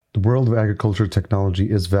The world of agriculture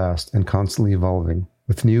technology is vast and constantly evolving,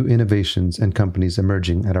 with new innovations and companies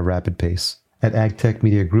emerging at a rapid pace. At AgTech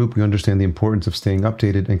Media Group, we understand the importance of staying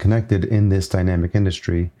updated and connected in this dynamic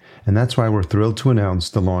industry, and that's why we're thrilled to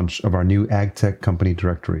announce the launch of our new AgTech Company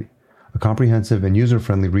Directory, a comprehensive and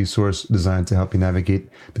user-friendly resource designed to help you navigate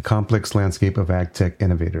the complex landscape of AgTech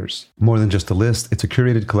innovators. More than just a list, it's a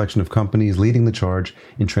curated collection of companies leading the charge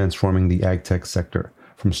in transforming the AgTech sector.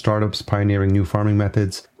 From startups pioneering new farming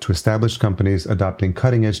methods to established companies adopting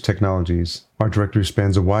cutting-edge technologies, our directory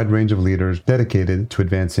spans a wide range of leaders dedicated to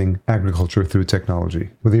advancing agriculture through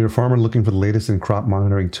technology. Whether you're a farmer looking for the latest in crop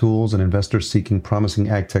monitoring tools, an investor seeking promising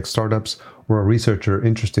agtech startups, or a researcher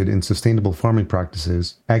interested in sustainable farming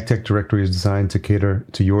practices, AgTech Directory is designed to cater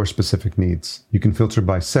to your specific needs. You can filter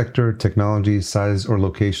by sector, technology, size, or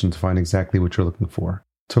location to find exactly what you're looking for.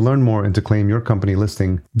 To learn more and to claim your company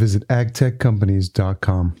listing, visit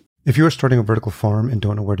agtechcompanies.com. If you are starting a vertical farm and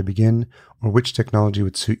don't know where to begin or which technology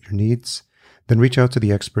would suit your needs, then reach out to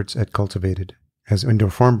the experts at Cultivated. As indoor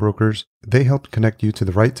farm brokers, they help connect you to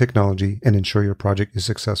the right technology and ensure your project is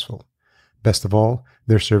successful. Best of all,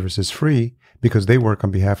 their service is free because they work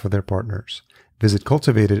on behalf of their partners. Visit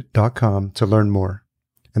cultivated.com to learn more.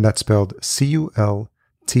 And that's spelled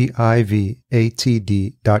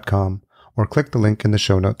cultivatd.com. or click the link in the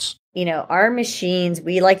show notes. You know, our machines,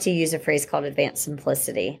 we like to use a phrase called advanced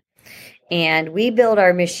simplicity. And we build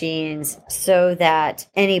our machines so that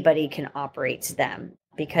anybody can operate them,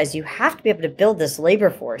 because you have to be able to build this labor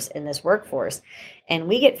force and this workforce. And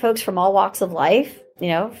we get folks from all walks of life, you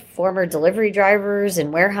know, former delivery drivers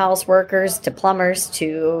and warehouse workers to plumbers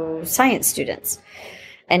to science students.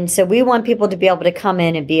 And so we want people to be able to come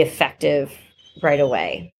in and be effective right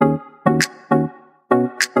away.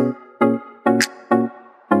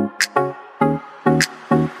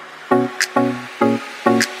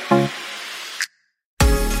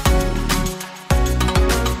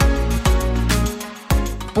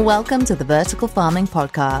 Welcome to the Vertical Farming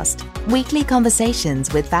Podcast, weekly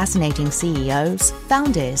conversations with fascinating CEOs,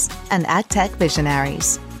 founders, and agtech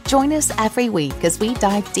visionaries. Join us every week as we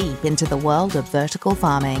dive deep into the world of vertical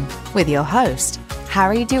farming with your host,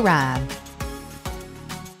 Harry Duran.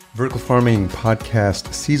 Vertical Farming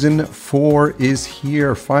Podcast Season 4 is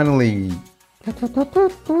here, finally. That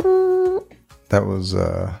was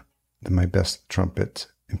my best trumpet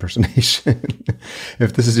impersonation.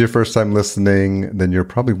 If this is your first time listening, then you're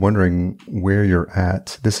probably wondering where you're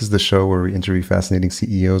at. This is the show where we interview fascinating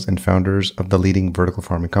CEOs and founders of the leading vertical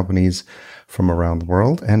farming companies from around the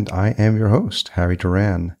world. And I am your host, Harry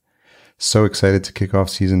Duran. So excited to kick off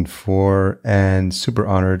Season 4 and super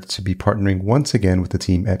honored to be partnering once again with the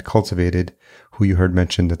team at Cultivated, who you heard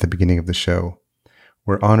mentioned at the beginning of the show.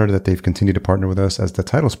 We're honored that they've continued to partner with us as the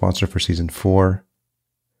title sponsor for Season 4.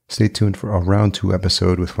 Stay tuned for a round 2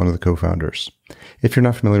 episode with one of the co-founders. If you're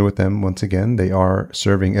not familiar with them, once again, they are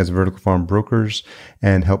serving as vertical farm brokers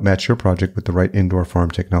and help match your project with the right indoor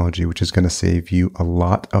farm technology, which is going to save you a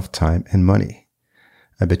lot of time and money.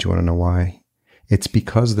 I bet you want to know why. It's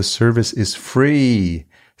because the service is free,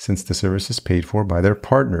 since the service is paid for by their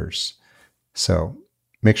partners. So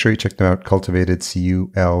make sure you check them out, Cultivated,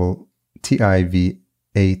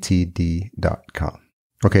 cultivatd.com.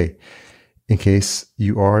 Okay. In case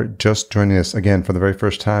you are just joining us again for the very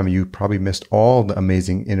first time, you probably missed all the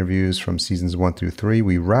amazing interviews from seasons 1 through 3.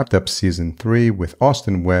 We wrapped up season 3 with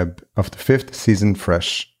Austin Webb of the 5th season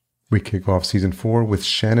fresh. We kick off season 4 with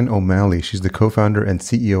Shannon O'Malley. She's the co-founder and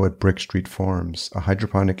CEO at Brick Street Farms, a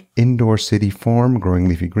hydroponic indoor city farm growing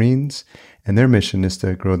leafy greens. And their mission is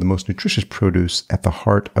to grow the most nutritious produce at the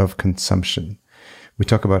heart of consumption. We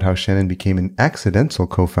talk about how Shannon became an accidental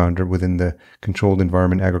co-founder within the controlled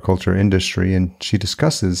environment agriculture industry, and she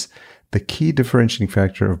discusses the key differentiating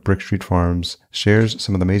factor of Brick Street Farms, shares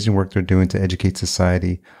some of the amazing work they're doing to educate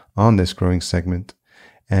society on this growing segment,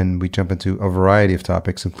 and we jump into a variety of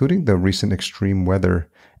topics, including the recent extreme weather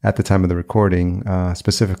at the time of the recording,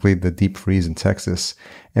 specifically the deep freeze in Texas,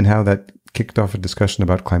 and how that kicked off a discussion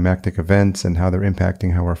about climactic events and how they're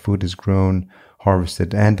impacting how our food is grown,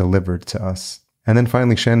 harvested, and delivered to us. And then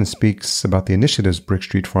finally, Shannon speaks about the initiatives Brick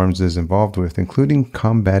Street Farms is involved with, including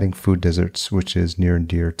combating food deserts, which is near and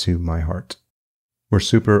dear to my heart. We're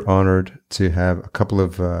super honored to have a couple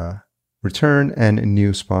of return and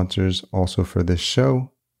new sponsors also for this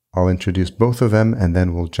show. I'll introduce both of them, and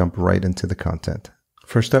then we'll jump right into the content.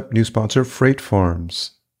 First up, new sponsor, Freight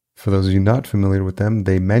Farms. For those of you not familiar with them,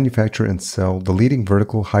 they manufacture and sell the leading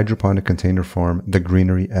vertical hydroponic container farm, the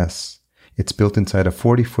Greenery S. It's built inside a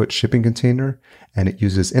 40-foot shipping container, and it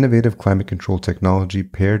uses innovative climate control technology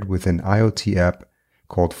paired with an IoT app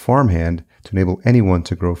called FarmHand to enable anyone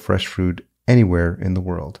to grow fresh food anywhere in the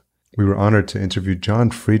world. We were honored to interview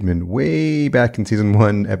John Friedman way back in season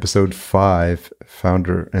 1, episode 5,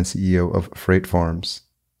 founder and CEO of Freight Farms.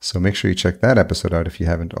 So make sure you check that episode out if you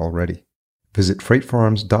haven't already. Visit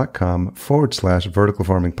freightfarms.com/vertical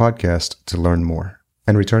farming podcast to learn more.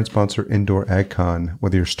 And return sponsor Indoor AgCon.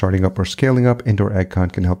 Whether you're starting up or scaling up, Indoor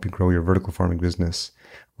AgCon can help you grow your vertical farming business.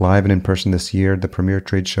 Live and in person this year, the premier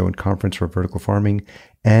trade show and conference for vertical farming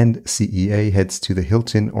and CEA heads to the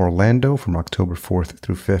Hilton Orlando from October 4th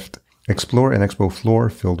through 5th. Explore an expo floor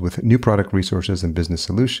filled with new product resources and business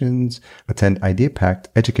solutions. Attend idea-packed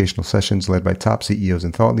educational sessions led by top CEOs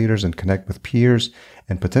and thought leaders, and connect with peers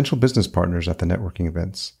and potential business partners at the networking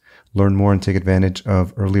events. Learn more and take advantage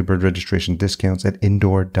of early bird registration discounts at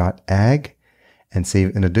indoor.ag and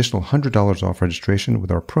save an additional $100 off registration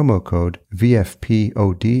with our promo code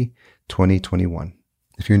VFPOD2021.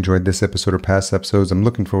 If you enjoyed this episode or past episodes, I'm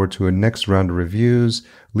looking forward to a next round of reviews.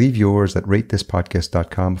 Leave yours at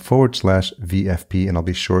ratethispodcast.com/VFP, and I'll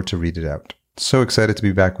be sure to read it out. So excited to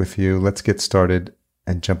be back with you. Let's get started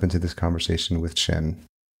and jump into this conversation with Shannon.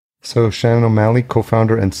 So Shannon O'Malley,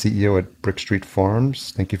 co-founder and CEO at Brick Street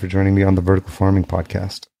Farms. Thank you for joining me on the Vertical Farming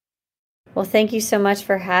Podcast. Well, thank you so much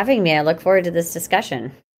for having me. I look forward to this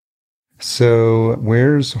discussion. So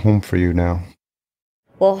where's home for you now?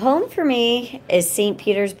 Well, home for me is St.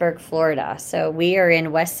 Petersburg, Florida. So we are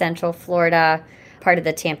in West Central Florida, part of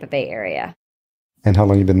the Tampa Bay area. And how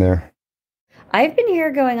long have you been there? I've been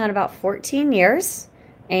here going on about 14 years,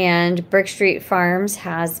 and Brick Street Farms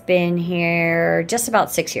has been here just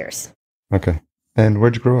about 6 years. Okay. And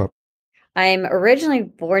where'd you grow up? I'm originally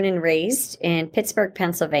born and raised in Pittsburgh,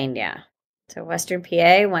 Pennsylvania. So Western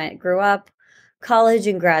PA, grew up, college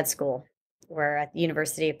and grad school were at the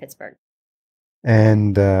University of Pittsburgh.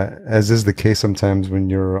 And as is the case sometimes when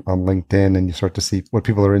you're on LinkedIn and you start to see what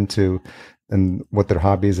people are into and what their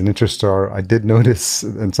hobbies and interests are, I did notice,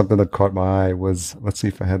 and something that caught my eye was, let's see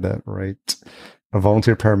if I had that right, a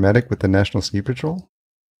volunteer paramedic with the National Ski Patrol?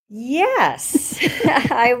 Yes,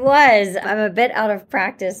 I was. I'm a bit out of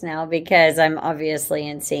practice now because I'm obviously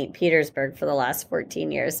in St. Petersburg for the last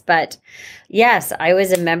 14 years. But yes, I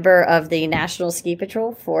was a member of the National Ski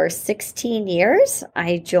Patrol for 16 years.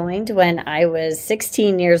 I joined when I was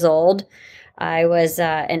 16 years old. I was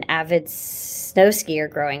an avid snow skier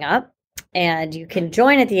growing up. And you can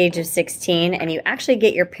join at the age of 16, and you actually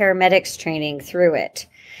get your paramedics training through it,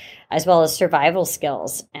 as well as survival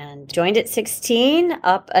skills, and joined at 16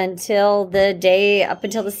 up until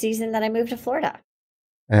the season that I moved to Florida.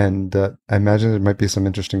 And I imagine there might be some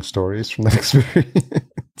interesting stories from that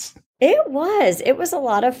experience. It was a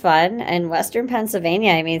lot of fun. In Western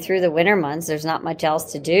Pennsylvania, I mean, through the winter months, there's not much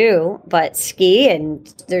else to do but ski. And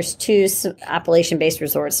there's 2 Appalachian-based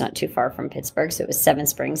resorts not too far from Pittsburgh. So it was Seven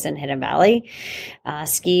Springs and Hidden Valley.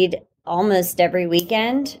 Skied almost every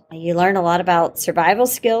weekend. You learn a lot about survival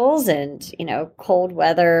skills and, cold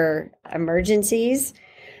weather emergencies.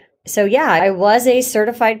 So yeah, I was a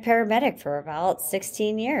certified paramedic for about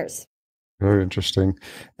 16 years. Very interesting.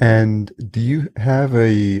 And do you have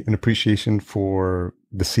an appreciation for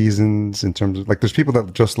the seasons in terms of, like, there's people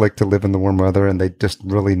that just like to live in the warm weather and they just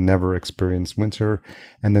really never experience winter.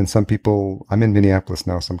 And then some people, I'm in Minneapolis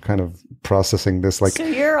now, so I'm kind of processing this. Like, so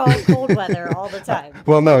you're all cold weather all the time.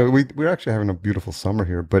 Well, no, we're actually having a beautiful summer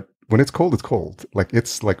here, but when it's cold, it's cold. Like,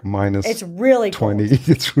 it's like minus it's really 20. Cold.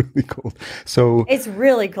 It's really cold. So it's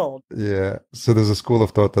really cold. Yeah. So there's a school of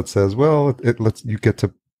thought that says, well, you get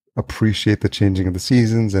to appreciate the changing of the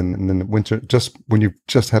seasons, and then winter, just when you've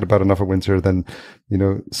just had about enough of winter, then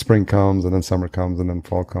spring comes, and then summer comes, and then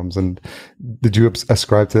fall comes. And did you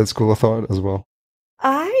ascribe to that school of thought as well?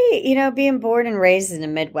 Being born and raised in the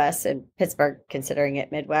Midwest, and Pittsburgh, considering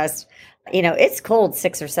it Midwest, it's cold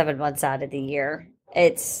 6 or 7 months out of the year.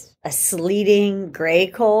 It's a sleeting gray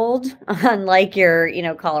cold, unlike your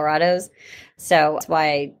Colorado's. So that's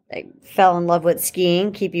why I fell in love with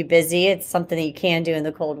skiing, keep you busy. It's something that you can do in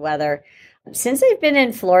the cold weather. Since I've been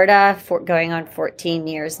in Florida for going on 14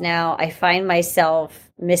 years now, I find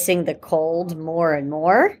myself missing the cold more and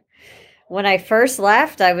more. When I first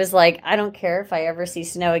left, I was like, I don't care if I ever see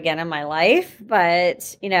snow again in my life.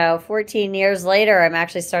 But, 14 years later, I'm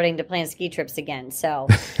actually starting to plan ski trips again. So,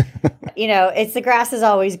 it's the grass is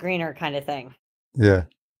always greener kind of thing. Yeah.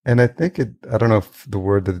 And I think I don't know if the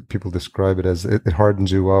word that people describe it as, it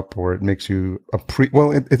hardens you up, or it makes you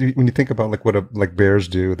when you think about like bears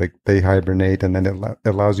do, like they hibernate, and then it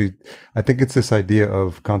allows you, I think it's this idea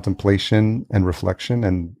of contemplation and reflection,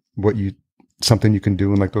 and what you something you can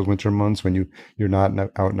do in like those winter months when you're not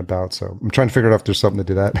out and about? So I'm trying to figure out if there's something to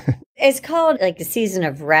do that. It's called like the season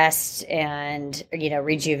of rest and,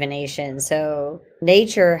 rejuvenation. So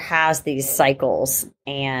nature has these cycles,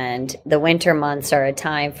 and the winter months are a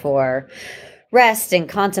time for rest and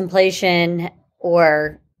contemplation,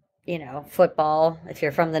 or, football if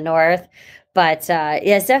you're from the north. But yeah,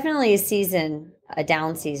 it's definitely a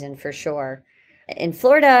down season for sure. In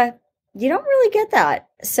Florida, you don't really get that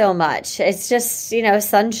so much. It's just,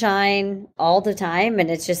 sunshine all the time.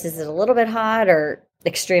 And it's just, is it a little bit hot or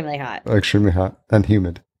extremely hot? Extremely hot and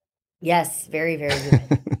humid. Yes, very, very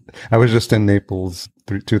humid. I was just in Naples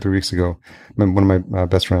 2 or 3 weeks ago. One of my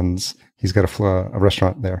best friends, he's got a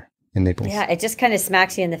restaurant there in Naples. Yeah, it just kind of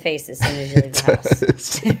smacks you in the face as soon as you leave the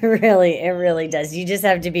house. It really does. You just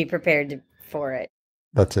have to be prepared for it.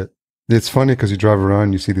 That's it. It's funny because you drive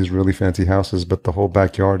around, you see these really fancy houses, but the whole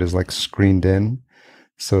backyard is like screened in.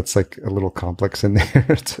 So it's like a little complex in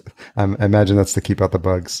there. I imagine that's to keep out the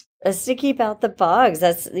bugs. That's to keep out the bugs.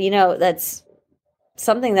 That's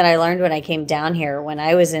something that I learned when I came down here. When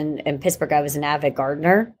I was in Pittsburgh, I was an avid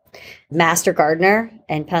gardener, master gardener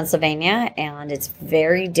in Pennsylvania, and it's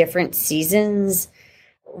very different seasons.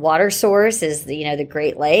 Water source is the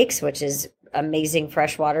Great Lakes, which is amazing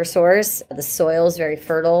freshwater source. The soil is very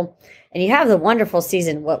fertile, and you have the wonderful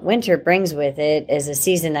season. What winter brings with it is a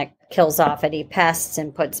season that kills off any pests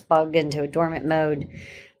and puts bug into a dormant mode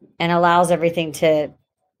and allows everything to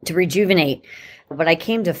rejuvenate. When I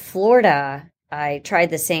came to Florida, I tried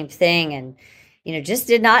the same thing and just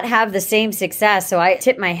did not have the same success. So I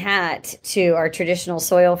tip my hat to our traditional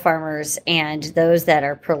soil farmers and those that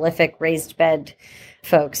are prolific raised bed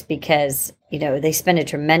folks, because they spend a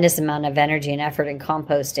tremendous amount of energy and effort in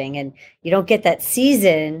composting, and you don't get that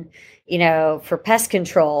season for pest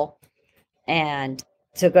control. And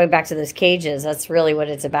so going back to those cages, that's really what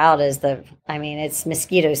it's about. It's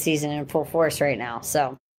mosquito season in full force right now.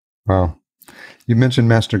 So wow, you mentioned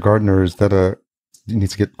master gardener. Is that you need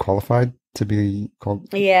to get qualified to be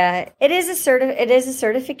called? Yeah, it is a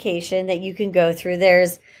certification that you can go through.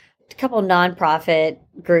 There's a couple nonprofit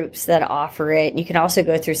groups that offer it. You can also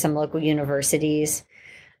go through some local universities.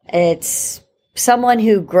 It's someone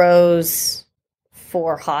who grows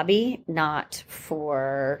for hobby, not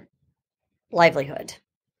for livelihood,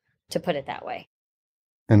 to put it that way.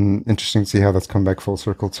 And interesting to see how that's come back full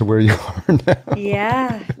circle to where you are now.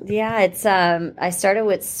 Yeah. It's I started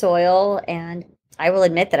with soil, and I will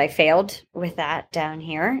admit that I failed with that down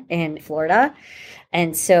here in Florida.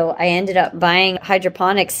 And so I ended up buying a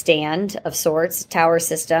hydroponic stand of sorts, tower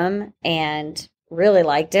system, and really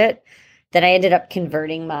liked it. Then I ended up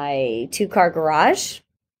converting my 2-car garage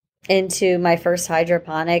into my first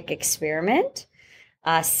hydroponic experiment.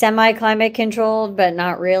 Semi-climate controlled, but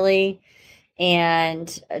not really. And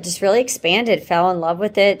just really expanded, fell in love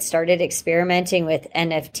with it, started experimenting with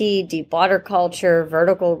NFT, deep water culture,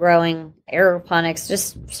 vertical growing, aeroponics,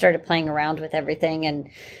 just started playing around with everything, and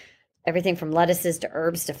everything from lettuces to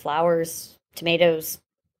herbs to flowers, tomatoes.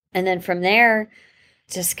 And then from there,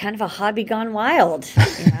 just kind of a hobby gone wild,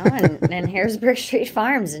 and here's Brick Street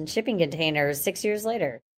Farms and shipping containers 6 years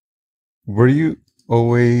later. Were you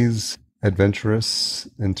always adventurous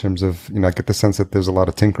in terms of, I get the sense that there's a lot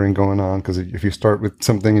of tinkering going on, because if you start with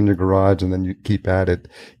something in your garage and then you keep at it,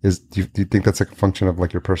 do you think that's like a function of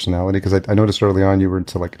like your personality? Because I noticed early on you were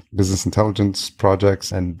into like business intelligence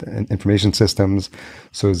projects and information systems.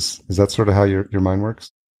 So is that sort of how your mind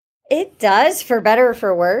works? It does, for better or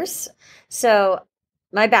for worse. So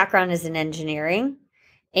my background is in engineering,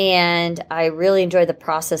 and I really enjoy the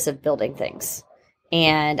process of building things.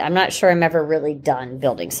 And I'm not sure I'm ever really done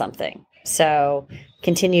building something. So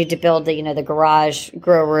continued to build the garage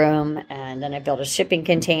grow room, and then I built a shipping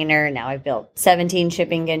container. Now I've built 17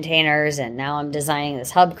 shipping containers, and now I'm designing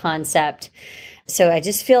this hub concept. So I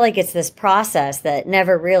just feel like it's this process that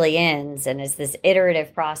never really ends, and it's this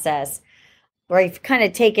iterative process where I've kind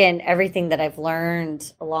of taken everything that I've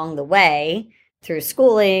learned along the way through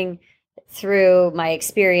schooling, through my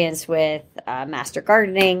experience with master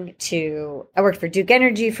gardening, I worked for Duke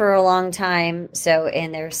Energy for a long time. So,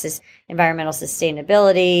 and there's this environmental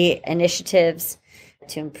sustainability initiatives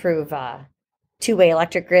to improve two-way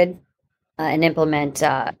electric grid and implement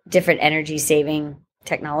different energy saving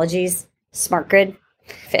technologies, smart grid,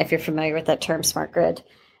 if you're familiar with that term, smart grid.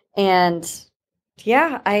 And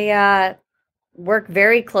yeah, I work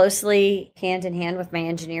very closely hand in hand with my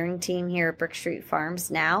engineering team here at Brick Street Farms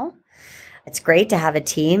now. It's great to have a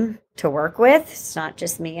team to work with. It's not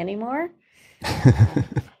just me anymore.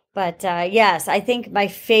 But yes, I think my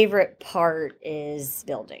favorite part is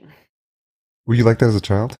building. Were you like that as a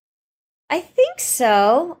child? I think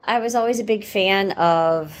so. I was always a big fan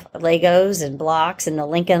of Legos and blocks and the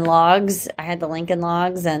Lincoln Logs. I had the Lincoln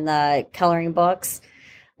Logs and the coloring books.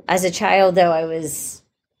 As a child, though, I was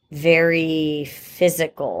very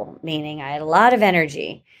physical, meaning I had a lot of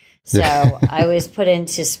energy. So Yeah. I was put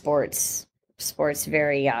into sports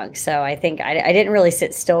very young. So I think I didn't really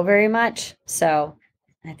sit still very much. So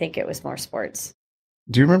I think it was more sports.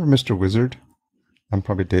 Do you remember Mr. Wizard? I'm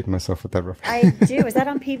probably dating myself with that I reference. do. Was that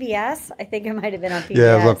on PBS? I think it might have been on PBS.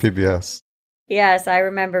 Yeah, it was on PBS. Yes, I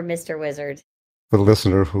remember Mr. Wizard. For the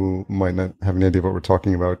listener who might not have any idea what we're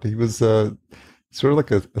talking about, he was sort of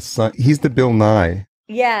like a son. He's the Bill Nye,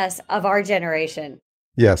 Yes, of our generation.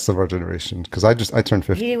 yes, of our generation. Because I turned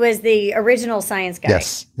 50. He was the original science guy.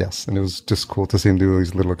 Yes, yes, and it was just cool to see him do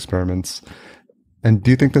these little experiments. And do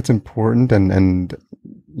you think that's important? And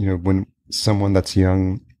when someone that's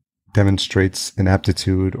young demonstrates an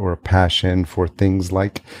aptitude or a passion for things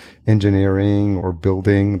like engineering or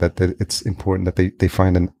building, that it's important that they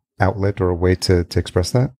find an outlet or a way to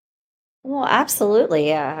express that? Well, absolutely.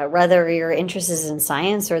 Yeah. Whether your interest is in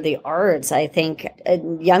science or the arts, I think a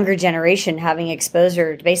younger generation having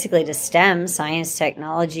exposure basically to STEM, science,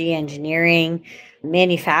 technology, engineering,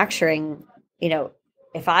 manufacturing,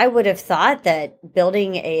 if I would have thought that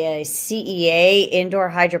building a CEA indoor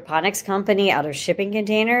hydroponics company out of shipping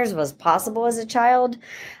containers was possible as a child,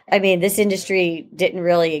 I mean, this industry didn't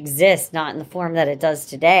really exist, not in the form that it does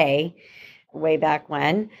today, way back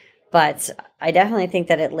when. But I definitely think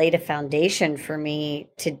that it laid a foundation for me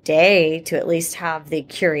today to at least have the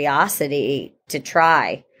curiosity to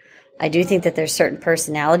try. I do think that there's certain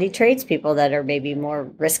personality traits, people that are maybe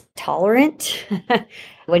more risk tolerant.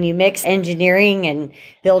 When you mix engineering and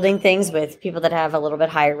building things with people that have a little bit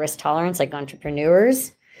higher risk tolerance, like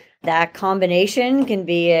entrepreneurs, that combination can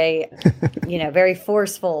be a, very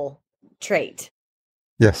forceful trait.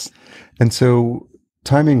 Yes. And so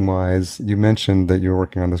timing wise, you mentioned that you were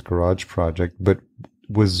working on this garage project, but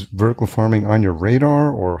was vertical farming on your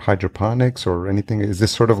radar or hydroponics or anything? Is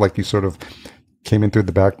this sort of like you sort of came in through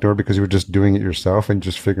the back door because you were just doing it yourself and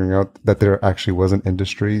just figuring out that there actually was an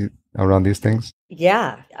industry around these things?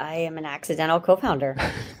 Yeah, I am an accidental co-founder.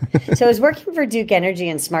 So I was working for Duke Energy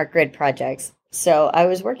and Smart Grid projects. So I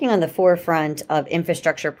was working on the forefront of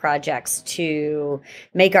infrastructure projects to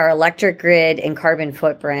make our electric grid and carbon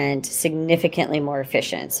footprint significantly more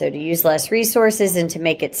efficient. So to use less resources and to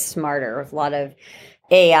make it smarter with a lot of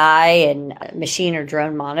AI and machine or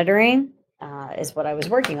drone monitoring is what I was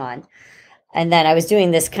working on. And then I was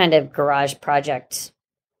doing this kind of garage project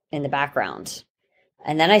in the background.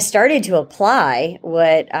 And then I started to apply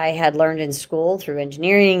what I had learned in school through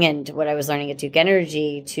engineering and what I was learning at Duke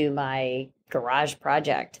Energy to my garage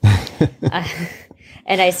project.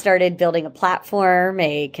 And I started building a platform,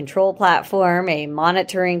 a control platform, a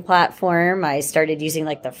monitoring platform. I started using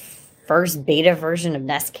like the first beta version of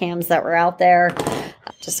Nest Cams that were out there.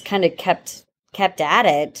 Just kind of kept at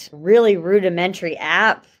it. Really rudimentary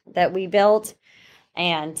app that we built.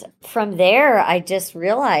 And from there, I just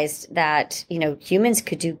realized that, humans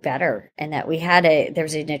could do better and that there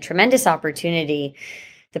was a tremendous opportunity.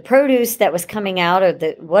 The produce that was coming out of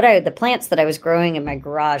the plants that I was growing in my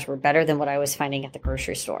garage were better than what I was finding at the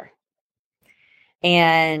grocery store.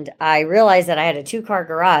 And I realized that I had a 2-car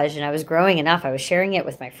garage and I was growing enough. I was sharing it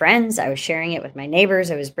with my friends. I was sharing it with my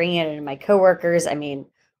neighbors. I was bringing it into my coworkers. I mean,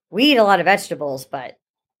 we eat a lot of vegetables, but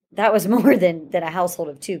that was more than a household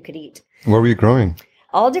of 2 could eat. What were you growing?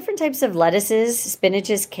 All different types of lettuces,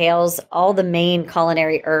 spinaches, kales, all the main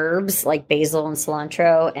culinary herbs like basil and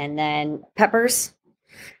cilantro, and then peppers.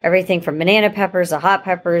 Everything from banana peppers to hot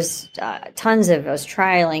peppers, I was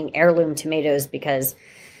trialing heirloom tomatoes because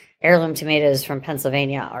heirloom tomatoes from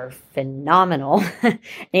Pennsylvania are phenomenal. And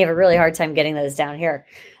you have a really hard time getting those down here.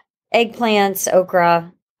 Eggplants,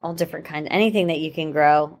 okra, all different kinds, anything that you can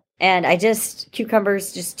grow. And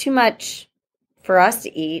cucumbers, just too much for us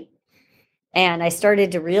to eat. And I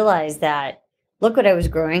started to realize that, look what I was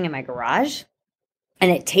growing in my garage.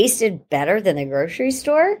 And it tasted better than the grocery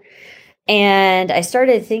store. And I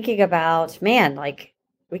started thinking about, man, like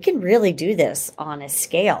we can really do this on a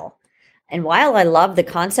scale. And while I love the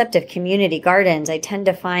concept of community gardens, I tend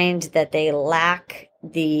to find that they lack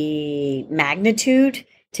the magnitude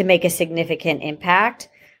to make a significant impact,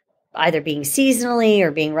 either being seasonally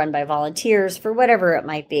or being run by volunteers for whatever it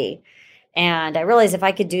might be. And I realized if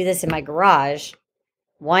I could do this in my garage,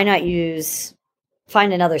 why not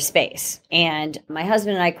find another space? And my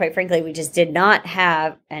husband and I, quite frankly, we just did not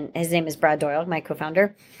have, and his name is Brad Doyle, my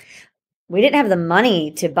co-founder. We didn't have the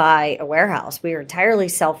money to buy a warehouse. We were entirely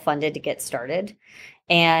self-funded to get started.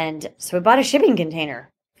 And so we bought a shipping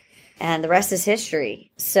container. and the rest is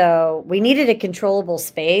history. So we needed a controllable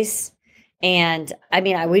space. And I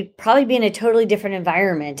mean, we'd probably be in a totally different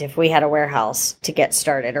environment if we had a warehouse to get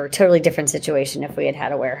started, or a totally different situation if we had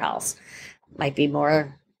had a warehouse. Might be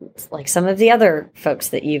more like some of the other folks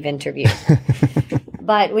that you've interviewed.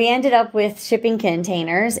 But we ended up with shipping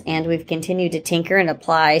containers, and we've continued to tinker and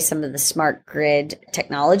apply some of the smart grid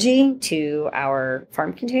technology to our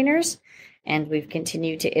farm containers. And we've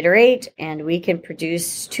continued to iterate, and we can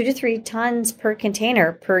produce 2 to 3 tons per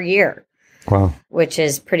container per year. Wow. Which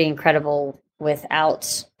is pretty incredible,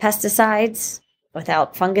 without pesticides,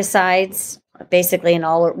 without fungicides, basically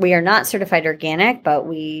we are not certified organic, but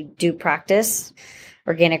we do practice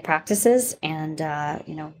organic practices. And,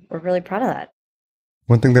 we're really proud of that.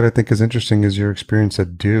 One thing that I think is interesting is your experience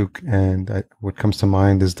at Duke. And what comes to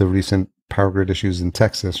mind is the recent power grid issues in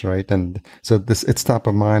Texas, right? And so it's top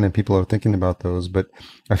of mind and people are thinking about those, but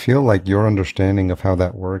I feel like your understanding of how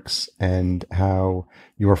that works and how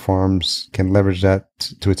your farms can leverage that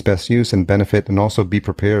to its best use and benefit, and also be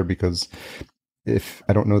prepared, because if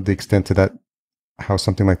I don't know the extent to that, how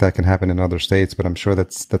something like that can happen in other states, but I'm sure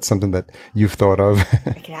that's something that you've thought of.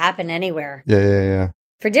 It can happen anywhere. Yeah.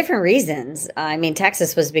 For different reasons. I mean,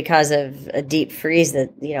 Texas was because of a deep freeze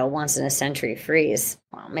that, once in a century freeze.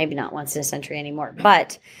 Well, maybe not once in a century anymore.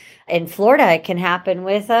 But in Florida, it can happen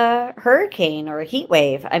with a hurricane or a heat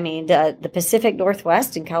wave. I mean, the Pacific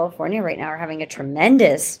Northwest and California right now are having a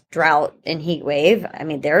tremendous drought and heat wave. I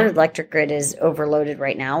mean, their electric grid is overloaded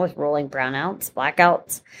right now with rolling brownouts,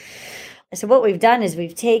 blackouts. So what we've done is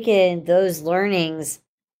we've taken those learnings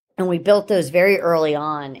and we built those very early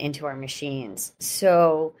on into our machines.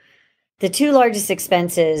 So the 2 largest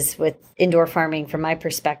expenses with indoor farming, from my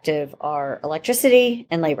perspective, are electricity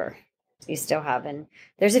and labor. You still have, and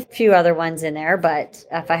there's a few other ones in there, but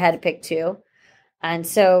if I had to pick 2. And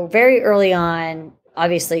so very early on,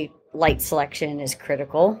 obviously, light selection is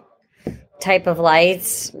critical. Type of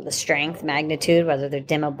lights, the strength, magnitude, whether they're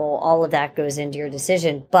dimmable, all of that goes into your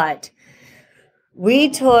decision. But we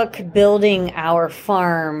took building our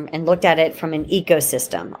farm and looked at it from an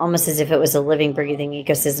ecosystem, almost as if it was a living, breathing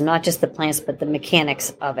ecosystem, not just the plants, but the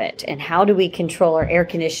mechanics of it. And how do we control our air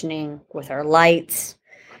conditioning with our lights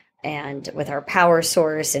and with our power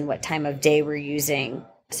source and what time of day we're using?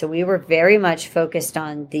 So we were very much focused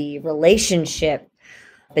on the relationship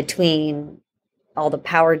between all the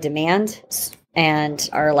power demand and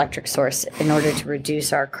our electric source in order to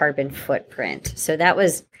reduce our carbon footprint. So that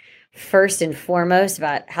was first and foremost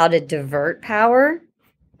about how to divert power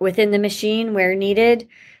within the machine where needed,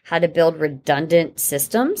 how to build redundant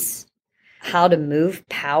systems, how to move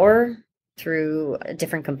power through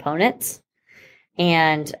different components,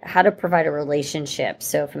 and how to provide a relationship.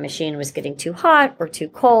 So if a machine was getting too hot or too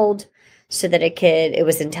cold, so that it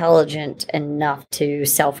was intelligent enough to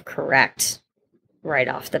self-correct right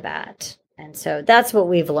off the bat. And so that's what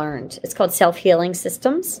we've learned. It's called self-healing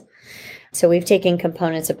systems. So we've taken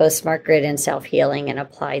components of both smart grid and self-healing and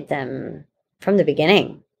applied them from the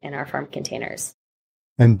beginning in our farm containers.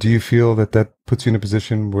 And do you feel that puts you in a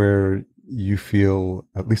position where you feel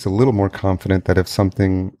at least a little more confident that if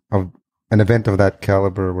something of an event of that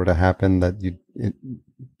caliber were to happen, that you'd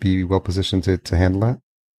be well positioned to handle that?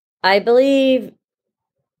 I believe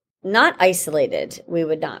not isolated, we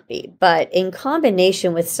would not be, but in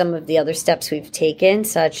combination with some of the other steps we've taken,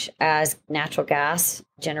 such as natural gas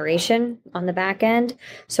generation on the back end.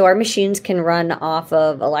 So our machines can run off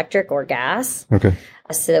of electric or gas. Okay.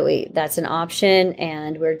 So that's an option.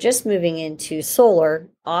 And we're just moving into solar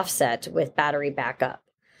offset with battery backup.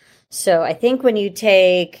 So I think when you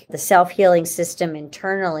take the self-healing system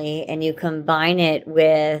internally and you combine it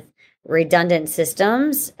with redundant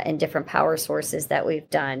systems and different power sources that we've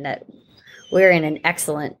done, that we're in an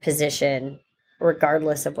excellent position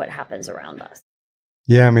regardless of what happens around us.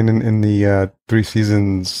 Yeah, I mean, in the 3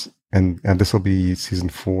 seasons, and this will be season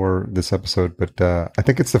 4, this episode, but I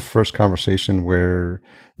think it's the first conversation where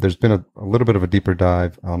there's been a little bit of a deeper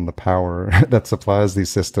dive on the power that supplies these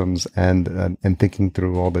systems and thinking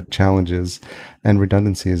through all the challenges and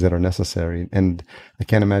redundancies that are necessary. And I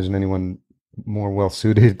can't imagine anyone more well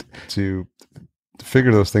suited to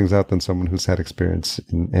figure those things out than someone who's had experience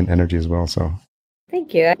in energy as well. So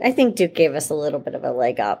thank you. I think Duke gave us a little bit of a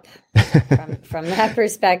leg up from that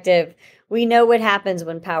perspective. We know what happens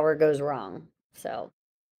when power goes wrong. So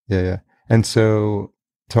yeah. And so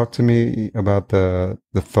talk to me about the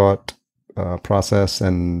thought process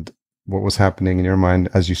and what was happening in your mind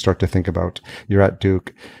as you start to think about, you're at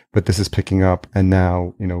Duke, but this is picking up, and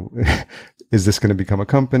now is this going to become a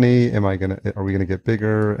company? Are we going to get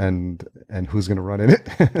bigger, and who's going to run in it?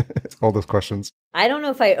 It's all those questions. I don't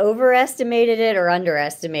know if I overestimated it or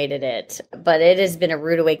underestimated it, but it has been a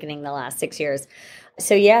rude awakening the last 6 years.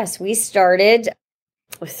 So yes, we started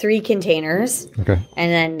with 3 containers, okay,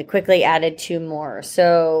 and then quickly added 2 more.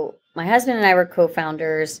 So my husband and I were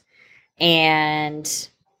co-founders, and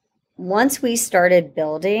once we started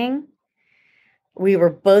building, we were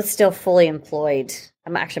both still fully employed.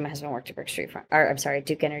 My husband worked at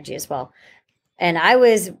Duke Energy as well. And I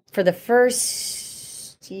was, for the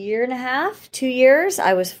first year and a half, 2 years,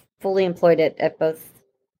 I was fully employed at both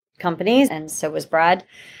companies, and so was Brad.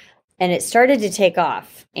 And it started to take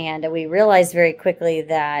off. And we realized very quickly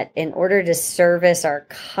that in order to service our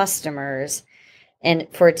customers and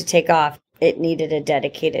for it to take off, it needed a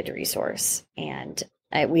dedicated resource. And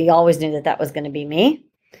we always knew that was going to be me.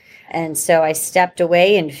 And so I stepped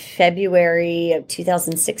away in February of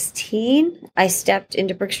 2016. I stepped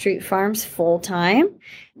into Brick Street Farms full time,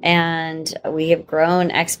 and we have grown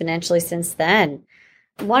exponentially since then.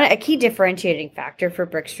 A key differentiating factor for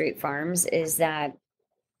Brick Street Farms is that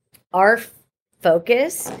our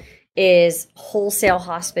focus is wholesale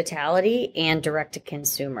hospitality and direct to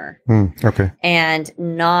consumer. Okay. And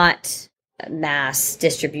not mass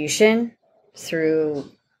distribution through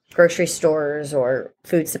grocery stores or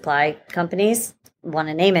food supply companies. Want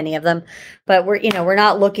to name any of them, but we're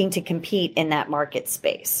not looking to compete in that market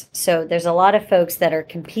space. So there's a lot of folks that are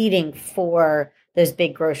competing for those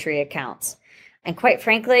big grocery accounts. And quite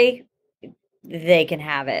frankly, they can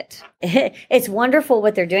have it. It's wonderful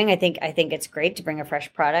what they're doing. I think it's great to bring a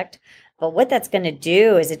fresh product, but what that's going to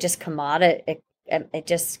do is it just commoditizes.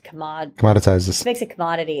 Commoditizes. Makes a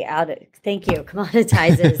commodity out of. Thank you.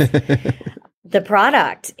 Commoditizes the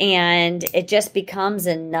product, and it just becomes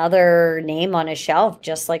another name on a shelf,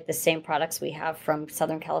 just like the same products we have from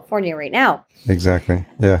Southern California right now. Exactly.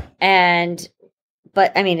 Yeah.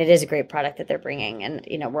 But I mean, it is a great product that they're bringing, and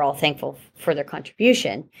we're all thankful for their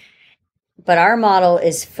contribution. But our model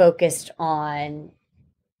is focused on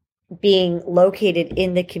being located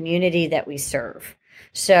in the community that we serve.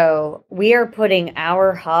 So we are putting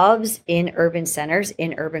our hubs in urban centers,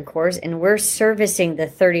 in urban cores, and we're servicing the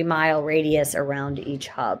 30-mile radius around each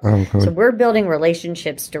hub. Okay. So we're building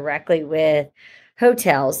relationships directly with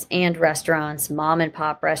hotels and restaurants, mom and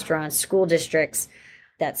pop restaurants, school districts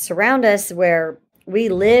that surround us, where we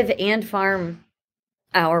live and farm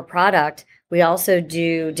our product. We also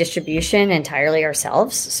do distribution entirely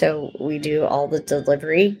ourselves. So we do all the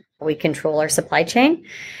delivery. We control our supply chain.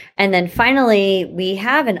 And then finally, we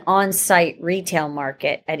have an on-site retail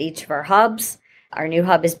market at each of our hubs. Our new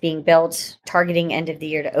hub is being built, targeting end of the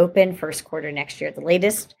year to open, first quarter next year at the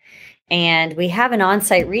latest. And we have an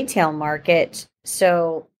on-site retail market.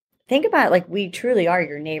 So think about it like we truly are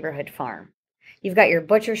your neighborhood farm. You've got your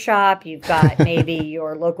butcher shop, you've got maybe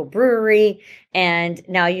your local brewery, and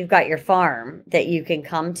now you've got your farm that you can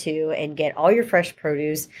come to and get all your fresh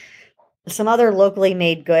produce, some other locally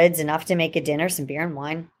made goods, enough to make a dinner, some beer and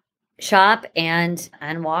wine, shop and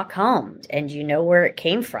walk home, and you know where it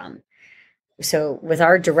came from. So with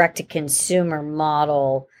our direct-to-consumer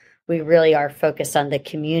model, we really are focused on the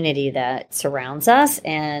community that surrounds us,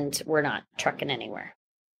 and we're not trucking anywhere.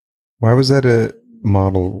 Why was that a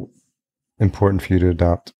model important for you to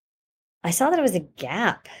adopt? I saw that it was a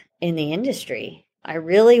gap in the industry. I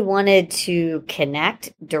really wanted to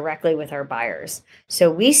connect directly with our buyers.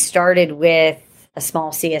 So we started with a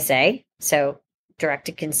small CSA, so direct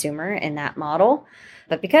to consumer in that model.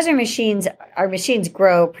 But because our machines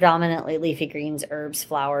grow predominantly leafy greens, herbs,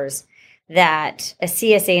 flowers, that a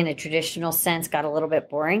CSA in a traditional sense got a little bit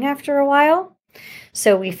boring after a while.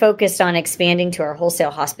 So we focused on expanding to our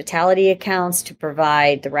wholesale hospitality accounts to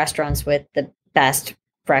provide the restaurants with the best,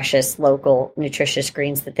 freshest, local, nutritious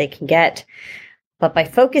greens that they can get. But by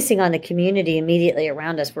focusing on the community immediately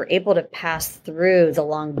around us, we're able to pass through the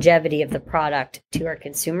longevity of the product to our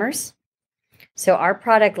consumers. So our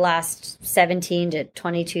product lasts 17 to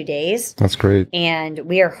 22 days. That's great. And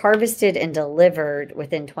we are harvested and delivered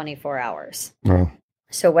within 24 hours. Wow.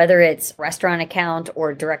 So whether it's restaurant account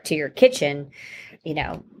or direct to your kitchen,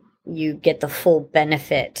 you get the full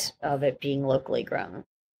benefit of it being locally grown.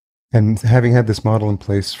 And having had this model in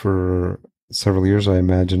place for several years, I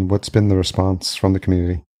imagine, what's been the response from the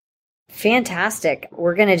community? Fantastic.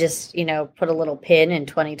 We're going to just, put a little pin in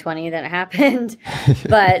 2020 that happened.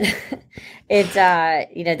 But it's,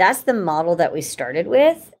 that's the model that we started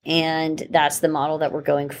with. And that's the model that we're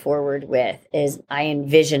going forward with. Is I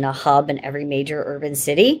envision a hub in every major urban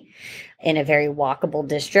city in a very walkable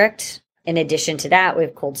district In addition to that, we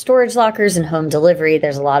have cold storage lockers and home delivery.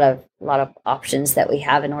 There's a lot of options that we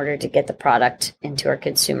have in order to get the product into our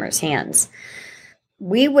consumers' hands.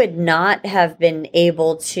 We would not have been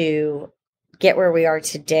able to get where we are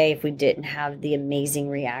today if we didn't have the amazing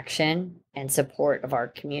reaction and support of our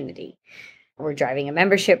community. We're driving a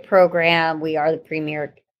membership program. We are the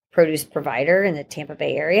premier produce provider in the Tampa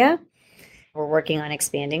Bay area. We're working on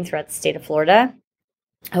expanding throughout the state of Florida,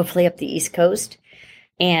 hopefully up the East Coast.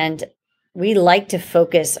 And we like to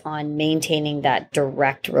focus on maintaining that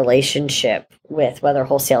direct relationship with whether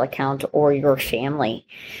wholesale account or your family.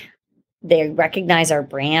 They recognize our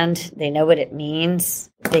brand. They know what it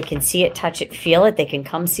means. They can see it, touch it, feel it. They can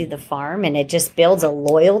come see the farm, and it just builds a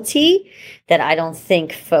loyalty that I don't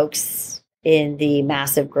think folks in the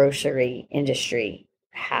massive grocery industry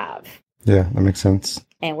have. Yeah, that makes sense.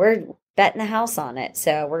 And we're betting the house on it.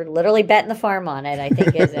 So we're literally betting the farm on it, I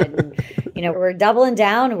think. We're doubling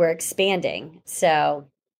down, we're expanding. So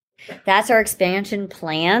that's our expansion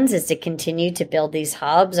plans, is to continue to build these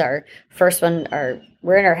hubs. Our first one,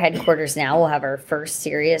 we're in our headquarters now. We'll have our first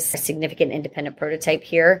serious, significant independent prototype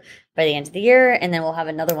here by the end of the year. And then we'll have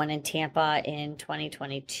another one in Tampa in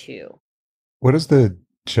 2022. What does the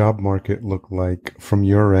job market look like from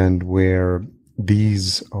your end, where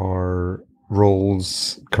these are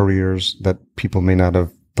roles, careers that people may not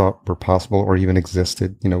have thought were possible or even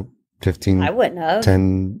existed, 15, I wouldn't have.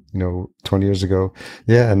 10, 20 years ago.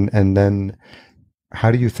 Yeah. And then how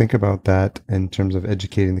do you think about that in terms of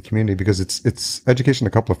educating the community? Because it's education on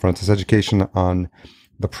a couple of fronts. It's education on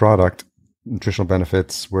the product, nutritional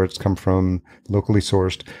benefits, where it's come from, locally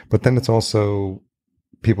sourced, but then it's also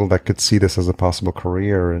people that could see this as a possible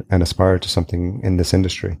career and aspire to something in this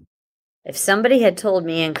industry. If somebody had told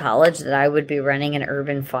me in college that I would be running an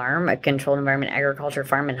urban farm, a controlled environment agriculture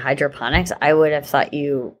farm in hydroponics, I would have thought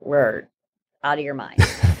you were out of your mind.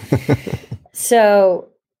 So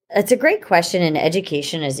it's a great question, and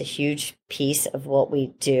education is a huge piece of what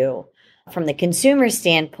we do. From the consumer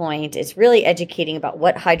standpoint, it's really educating about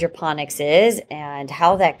what hydroponics is and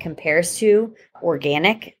how that compares to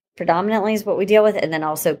organic, predominantly is what we deal with, and then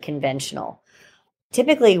also conventional.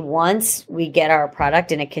 Typically, once we get our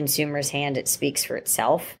product in a consumer's hand, it speaks for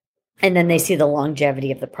itself. And then they see the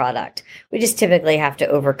longevity of the product. We just typically have to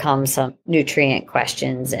overcome some nutrient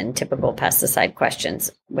questions and typical pesticide questions,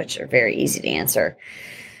 which are very easy to answer.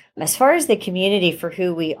 As far as the community for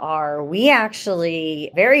who we are, we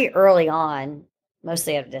actually very early on,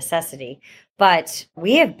 mostly out of necessity, but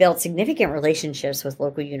we have built significant relationships with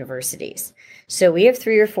local universities. So we have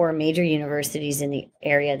 3 or 4 major universities in the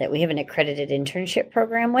area that we have an accredited internship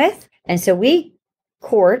program with. And so we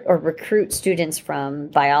court or recruit students from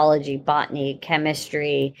biology, botany,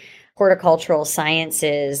 chemistry, horticultural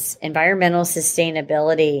sciences, environmental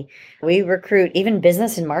sustainability. We recruit even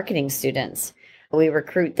business and marketing students. We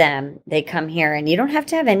recruit them. They come here, and you don't have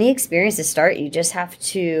to have any experience to start. You just have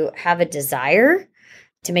to have a desire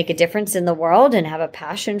to make a difference in the world and have a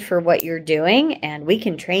passion for what you're doing, and we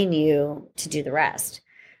can train you to do the rest.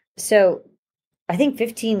 So I think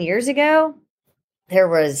 15 years ago, there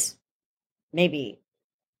was maybe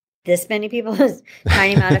this many people,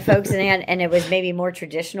 tiny amount of folks, and it was maybe more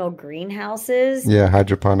traditional greenhouses. Yeah,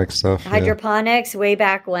 hydroponic stuff. Hydroponics way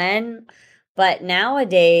back when. But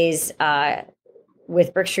nowadays,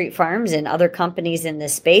 with Brick Street Farms and other companies in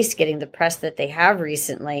this space getting the press that they have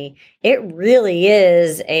recently, it really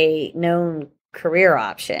is a known career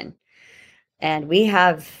option. And we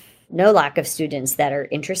have no lack of students that are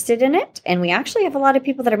interested in it. And we actually have a lot of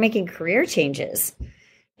people that are making career changes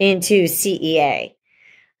into CEA.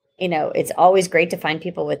 It's always great to find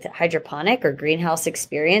people with hydroponic or greenhouse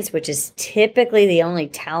experience, which is typically the only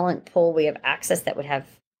talent pool we have access that would have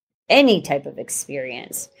any type of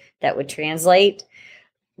experience that would translate.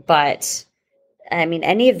 But I mean,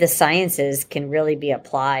 any of the sciences can really be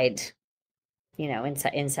applied,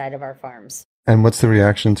 inside of our farms. And what's the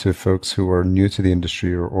reaction to folks who are new to the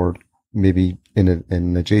industry or maybe in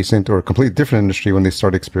an adjacent or a completely different industry when they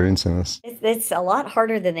start experiencing this? It's a lot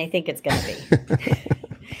harder than they think it's going to be.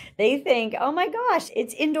 They think, oh my gosh,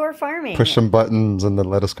 it's indoor farming. Push some buttons and the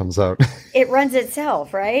lettuce comes out. It runs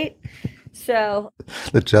itself, right? So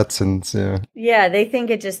the Jetsons, yeah. Yeah, they think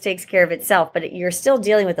it just takes care of itself, but you're still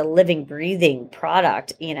dealing with a living, breathing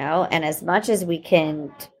product, and as much as we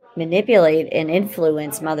can manipulate and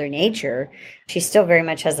influence Mother Nature, she still very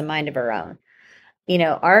much has a mind of her own.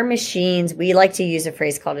 Our machines, we like to use a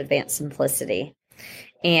phrase called advanced simplicity.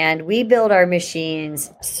 And we build our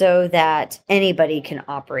machines so that anybody can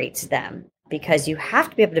operate them, because you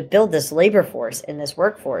have to be able to build this labor force and this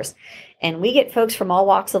workforce. And we get folks from all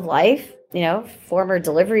walks of life former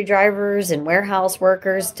delivery drivers and warehouse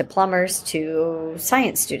workers to plumbers to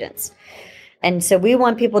science students. And so we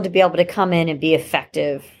want people to be able to come in and be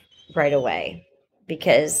effective right away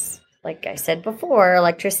because, like I said before,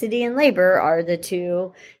 electricity and labor are the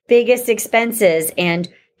two biggest expenses, and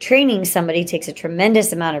training somebody takes a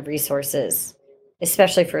tremendous amount of resources,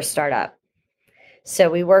 especially for a startup. So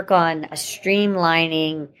we work on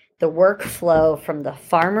streamlining the workflow from the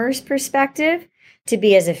farmer's perspective to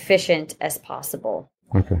be as efficient as possible.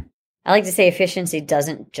 Okay. I like to say efficiency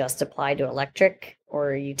doesn't just apply to electric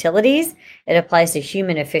or utilities. It applies to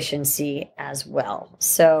human efficiency as well.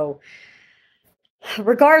 So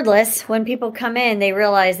regardless, when people come in, they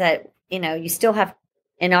realize that, you still have,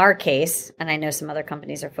 in our case, and I know some other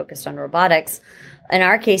companies are focused on robotics, in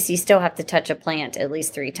our case, you still have to touch a plant at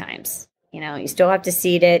least 3 times. You still have to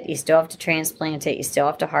seed it, you still have to transplant it, you still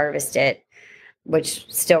have to harvest it,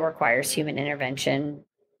 which still requires human intervention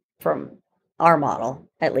from our model,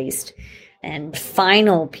 at least. And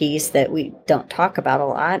final piece that we don't talk about a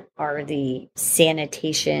lot are the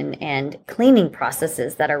sanitation and cleaning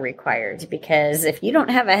processes that are required. Because if you don't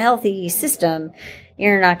have a healthy system,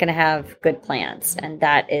 you're not going to have good plants. And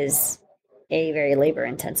that is a very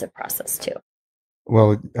labor-intensive process too.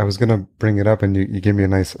 Well, I was going to bring it up and you gave me a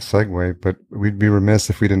nice segue, but we'd be remiss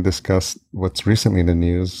if we didn't discuss what's recently in the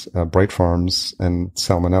news, Bright Farms and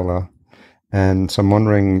Salmonella. And so I'm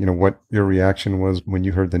wondering, what your reaction was when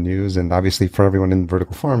you heard the news. And obviously for everyone in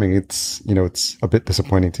vertical farming, it's a bit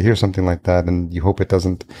disappointing to hear something like that. And you hope it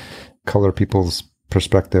doesn't color people's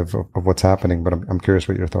perspective of what's happening. But I'm curious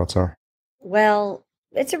what your thoughts are. Well,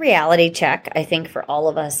 it's a reality check, I think, for all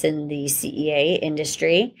of us in the CEA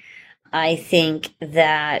industry. I think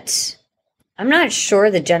that I'm not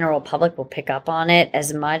sure the general public will pick up on it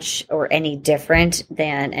as much or any different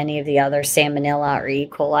than any of the other salmonella or E.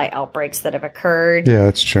 coli outbreaks that have occurred. Yeah,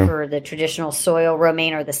 that's true. For the traditional soil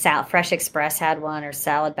romaine or the Fresh Express had one, or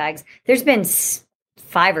salad bags. There's been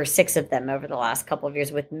 5 or 6 of them over the last couple of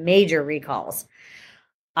years with major recalls.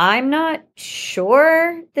 I'm not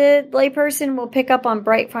sure the layperson will pick up on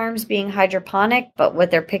Bright Farms being hydroponic, but what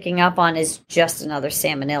they're picking up on is just another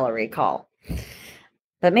salmonella recall.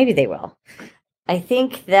 But maybe they will. I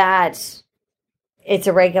think that it's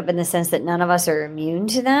a wake up in the sense that none of us are immune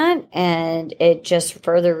to that. And it just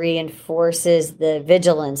further reinforces the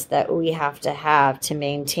vigilance that we have to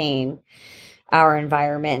maintain our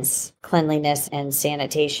environment's cleanliness and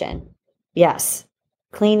sanitation. Yes,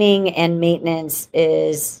 cleaning and maintenance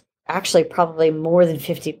is actually probably more than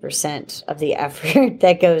 50% of the effort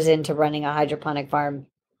that goes into running a hydroponic farm,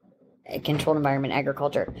 controlled environment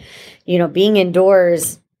agriculture. Being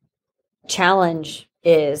indoors, challenge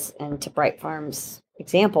is, and to Bright Farms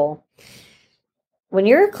example, when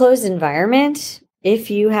you're a closed environment,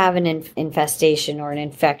 if you have an infestation or an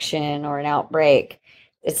infection or an outbreak,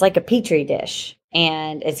 it's like a petri dish.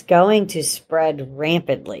 And it's going to spread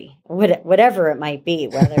rampantly, whatever it might be,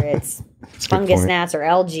 whether it's fungus gnats or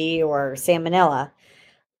algae or salmonella.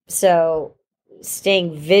 So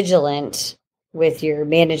staying vigilant with your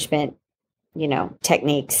management,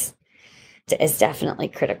 techniques is definitely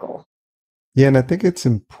critical. Yeah, and I think it's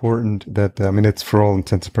important that, it's for all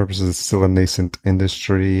intents and purposes, it's still a nascent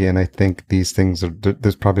industry. And I think these things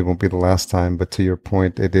this probably won't be the last time. But to your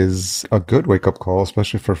point, it is a good wake up call,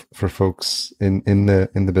 especially for folks in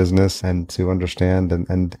the business, and to understand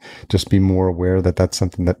and just be more aware that that's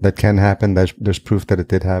something that can happen. There's proof that it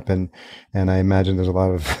did happen. And I imagine there's a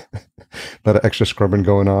lot of extra scrubbing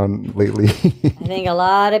going on lately. I think a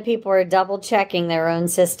lot of people are double checking their own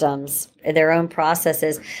systems, their own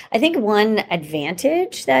processes. I think one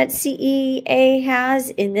advantage that CEA has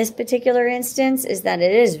in this particular instance is that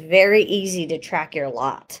it is very easy to track your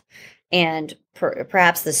lot. And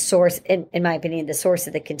perhaps the source, in my opinion, the source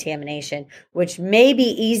of the contamination, which may be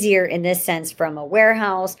easier in this sense from a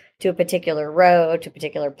warehouse to a particular road, to a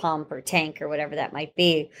particular pump or tank or whatever that might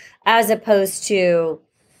be, as opposed to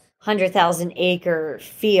 100,000 acre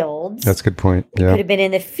fields. That's a good point. Yeah. It could have been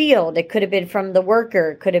in the field. It could have been from the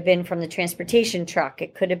worker. It could have been from the transportation truck.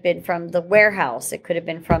 It could have been from the warehouse. It could have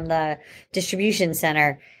been from the distribution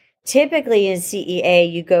center. Typically in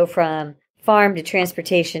CEA, you go from farm to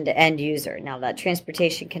transportation to end user. Now that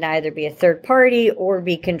transportation can either be a third party or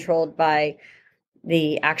be controlled by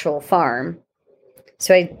the actual farm.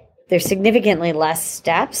 So there's significantly less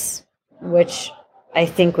steps, which I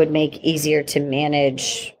think would make easier to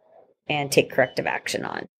manage and take corrective action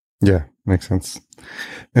on. Yeah, makes sense.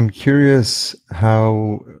 I'm curious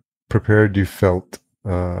how prepared you felt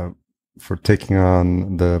for taking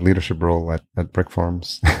on the leadership role at Brick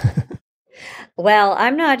Farms. Well,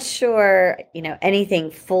 I'm not sure, anything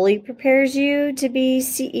fully prepares you to be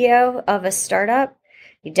CEO of a startup.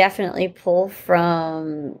 You definitely pull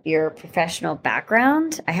from your professional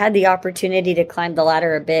background. I had the opportunity to climb the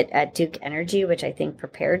ladder a bit at Duke Energy, which I think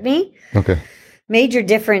prepared me. Okay. Major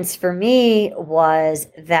difference for me was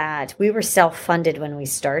that we were self-funded when we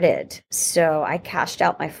started. So I cashed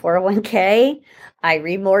out my 401k. I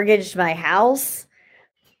remortgaged my house,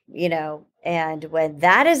 and when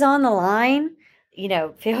that is on the line,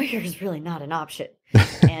 failure is really not an option.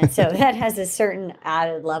 And so that has a certain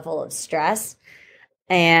added level of stress.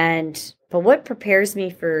 But what prepares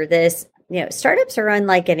me for this, startups are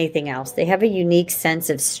unlike anything else. They have a unique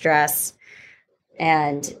sense of stress,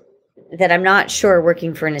 and that I'm not sure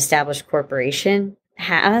working for an established corporation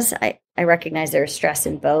has. I recognize there's stress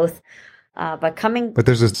in both. But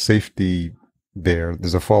there's a safety there.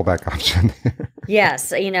 There's a fallback option.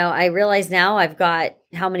 Yes. I realize now I've got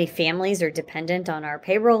how many families are dependent on our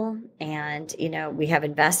payroll, and, we have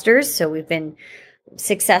investors. So we've been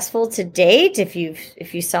successful to date. If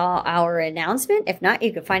you saw our announcement, if not,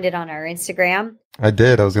 you can find it on our Instagram. I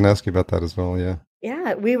did. I was going to ask you about that as well. Yeah.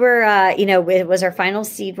 Yeah, we were, it was our final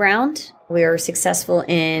seed round. We were successful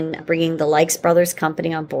in bringing the Likes Brothers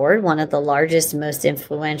company on board, one of the largest, most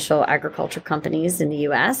influential agriculture companies in the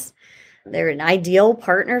U.S. They're an ideal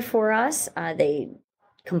partner for us. They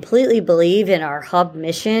completely believe in our hub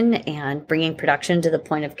mission and bringing production to the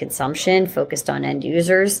point of consumption, focused on end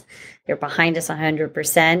users. They're behind us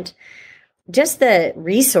 100%. Just the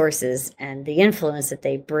resources and the influence that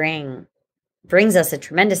they brings us a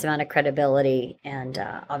tremendous amount of credibility and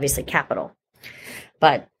obviously capital.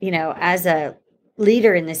 But, as a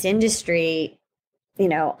leader in this industry,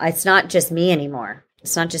 it's not just me anymore.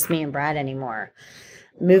 It's not just me and Brad anymore.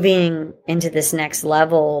 Moving into this next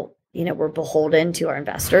level, we're beholden to our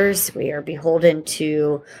investors. We are beholden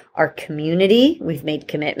to our community. We've made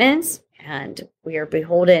commitments, and we are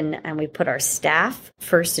beholden, and we put our staff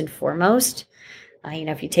first and foremost.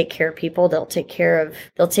 If you take care of people, they'll take care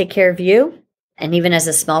of you. And even as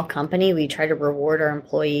a small company, we try to reward our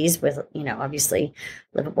employees with, obviously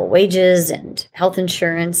livable wages and health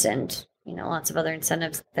insurance and, lots of other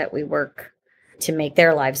incentives that we work to make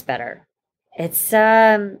their lives better. It's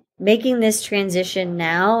making this transition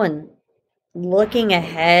now and looking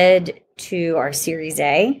ahead to our Series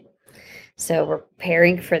A. So we're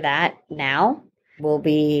preparing for that now. We'll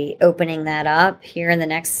be opening that up here in the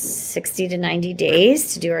next 60 to 90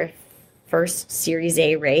 days to do our first Series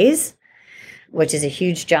A raise, which is a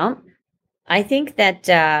huge jump. I think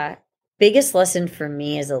that biggest lesson for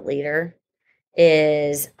me as a leader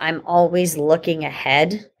is I'm always looking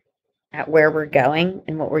ahead at where we're going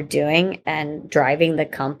and what we're doing and driving the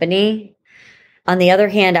company. On the other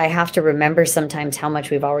hand, I have to remember sometimes how much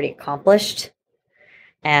we've already accomplished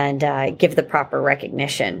and give the proper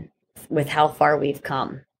recognition with how far we've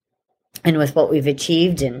come and with what we've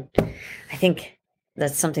achieved. And I think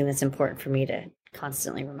that's something that's important for me to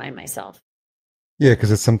constantly remind myself. Yeah,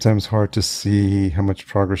 because it's sometimes hard to see how much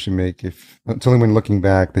progress you make. It's only when looking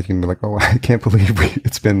back that you can be like, oh, I can't believe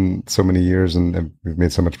it's been so many years and we've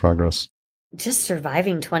made so much progress. Just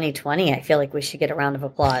surviving 2020, I feel like we should get a round of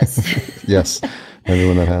applause. Yes,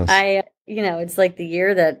 everyone that has. It's like the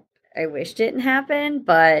year that I wish didn't happen,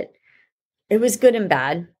 but it was good and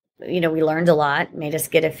bad. We learned a lot, made us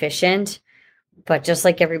get efficient, but just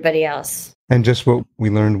like everybody else. And just what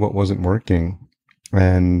we learned, what wasn't working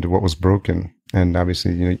and what was broken. And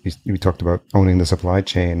obviously, you talked about owning the supply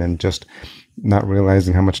chain and just not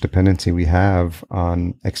realizing how much dependency we have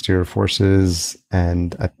on exterior forces,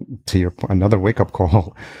 and to your point, another wake-up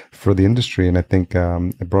call for the industry. And I think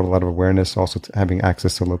it brought a lot of awareness also to having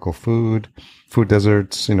access to local food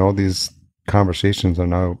deserts, all these conversations are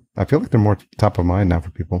now, I feel like they're more top of mind now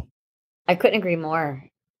for people. I couldn't agree more.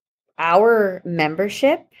 Our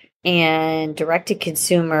membership and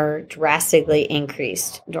direct-to-consumer drastically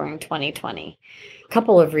increased during 2020. A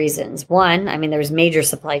couple of reasons. One, there was major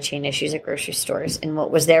supply chain issues at grocery stores, and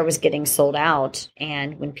what was there was getting sold out.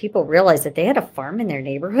 And when people realized that they had a farm in their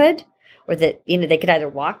neighborhood, or that, they could either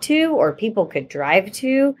walk to or people could drive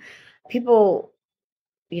to, people,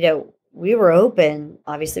 we were open,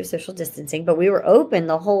 obviously with social distancing, but we were open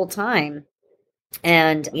the whole time.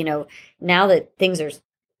 And, now that things are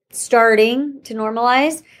starting to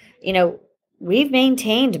normalize, we've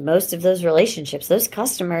maintained most of those relationships. Those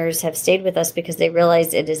customers have stayed with us because they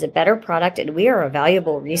realize it is a better product and we are a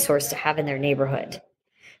valuable resource to have in their neighborhood.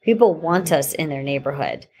 People want us in their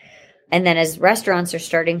neighborhood. And then as restaurants are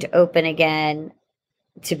starting to open again,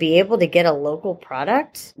 to be able to get a local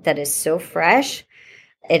product that is so fresh,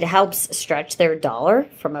 it helps stretch their dollar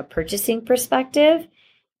from a purchasing perspective.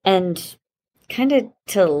 And kind of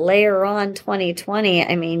to layer on 2020,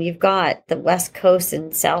 I mean, you've got the West Coast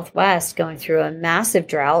and Southwest going through a massive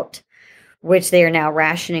drought, which they are now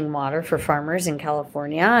rationing water for farmers in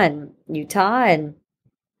California and Utah, and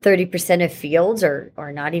 30% of fields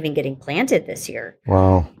are not even getting planted this year.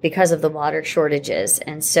 Wow. Because of the water shortages.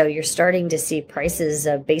 And so you're starting to see prices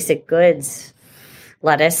of basic goods,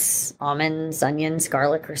 lettuce, almonds, onions,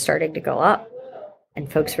 garlic are starting to go up.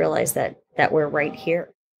 And folks realize that we're right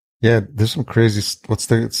here. Yeah, there's some crazy, what's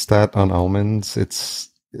the stat on almonds?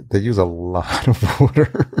 They use a lot of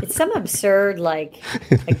water. It's some absurd, like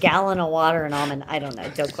a gallon of water an almond. I don't know.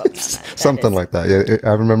 Don't quote me on that. Something like that. Yeah,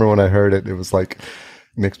 I remember when I heard it, it was like,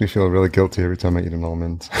 makes me feel really guilty every time I eat an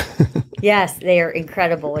almond. Yes, they are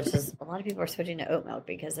incredible, which is a lot of people are switching to oat milk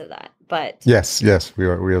because of that. But yes,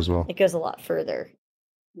 we as well. It goes a lot further.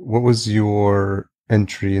 What was your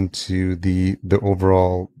entry into the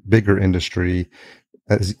overall bigger industry?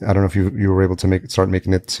 I don't know if you were able to start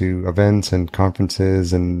making it to events and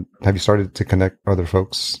conferences, and have you started to connect other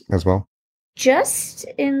folks as well? Just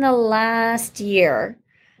in the last year,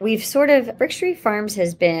 Brick Street Farms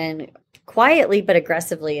has been quietly but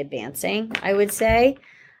aggressively advancing, I would say.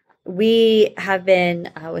 We have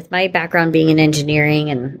been, with my background being in engineering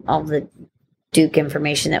and all the Duke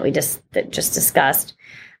information that that just discussed,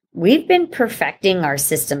 we've been perfecting our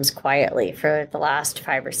systems quietly for the last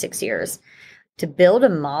 5 or 6 years to build a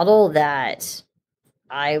model that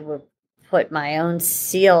I would put my own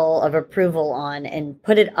seal of approval on and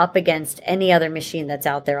put it up against any other machine that's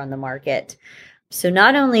out there on the market. So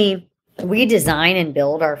not only we design and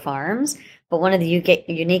build our farms, but one of the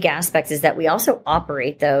unique aspects is that we also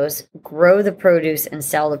operate those, grow the produce, and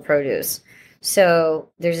sell the produce. So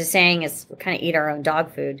there's a saying, is we kind of eat our own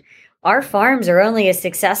dog food. Our farms are only as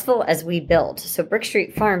successful as we build. So Brick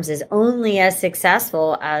Street Farms is only as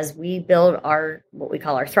successful as we build what we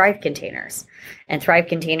call our Thrive Containers. And Thrive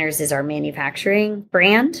Containers is our manufacturing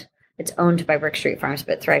brand. It's owned by Brick Street Farms,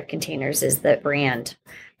 but Thrive Containers is the brand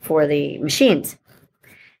for the machines.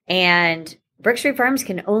 And Brick Street Farms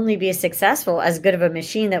can only be as successful as good of a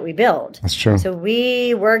machine that we build. That's true. So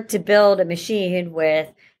we work to build a machine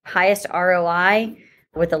with highest ROI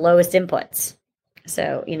with the lowest inputs.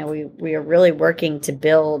 So, we are really working to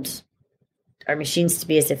build our machines to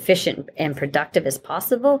be as efficient and productive as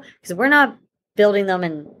possible, because we're not building them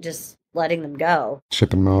and just letting them go.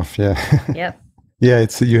 Shipping them off, yeah. Yep. Yeah,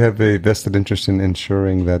 you have a vested interest in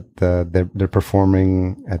ensuring that they're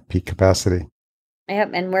performing at peak capacity.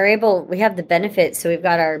 Yep, and we have the benefit. So we've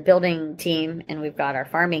got our building team and we've got our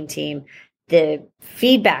farming team. The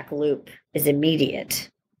feedback loop is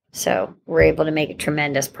immediate. So we're able to make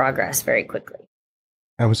tremendous progress very quickly.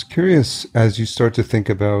 I was curious, as you start to think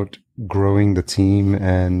about growing the team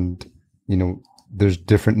and, there's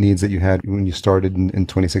different needs that you had when you started in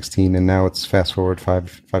 2016, and now it's fast forward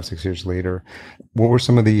 5-6 years later. What were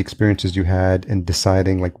some of the experiences you had in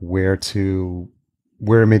deciding where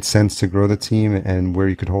it made sense to grow the team and where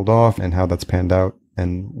you could hold off, and how that's panned out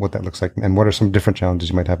and what that looks like, and what are some different challenges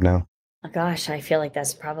you might have now? Oh, gosh, I feel like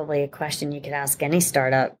that's probably a question you could ask any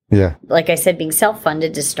startup. Yeah. Like I said, being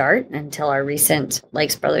self-funded to start until our recent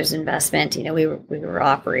Lakes Brothers investment, we were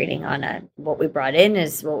operating on what we brought in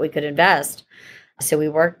is what we could invest. So we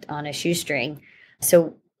worked on a shoestring.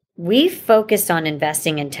 So we focused on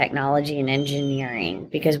investing in technology and engineering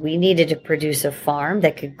because we needed to produce a farm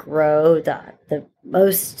that could grow the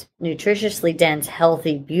most nutritiously dense,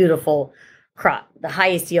 healthy, beautiful crop, the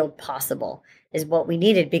highest yield possible is what we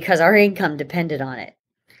needed because our income depended on it.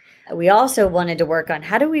 We also wanted to work on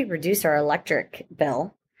how do we reduce our electric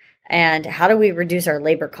bill and how do we reduce our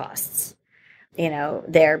labor costs,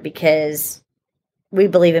 because we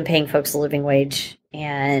believe in paying folks a living wage,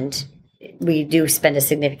 and we do spend a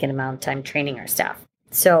significant amount of time training our staff.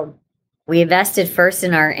 So we invested first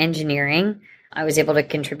in our engineering. I was able to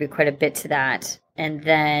contribute quite a bit to that. And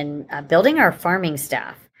then building our farming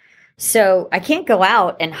staff. So I can't go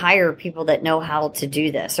out and hire people that know how to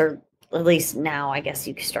do this, or at least now I guess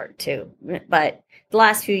you can start to. But the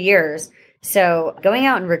last few years, so going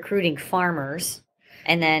out and recruiting farmers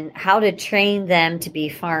and then how to train them to be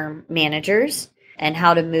farm managers and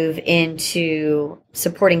how to move into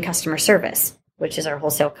supporting customer service, which is our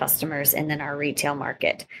wholesale customers and then our retail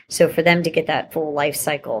market. So for them to get that full life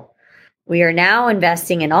cycle. We are now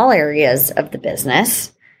investing in all areas of the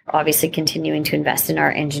business. Obviously continuing to invest in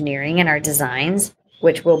our engineering and our designs,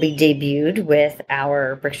 which will be debuted with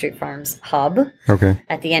our Brick Street Farms hub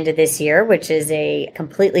at the end of this year, which is a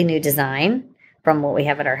completely new design from what we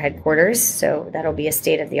have at our headquarters. So that'll be a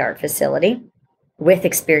state-of-the-art facility with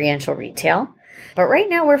experiential retail. But right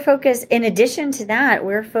now we're focused, in addition to that,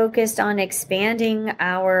 we're focused on expanding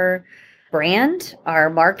our brand, our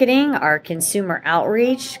marketing, our consumer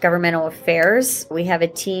outreach, governmental affairs. We have a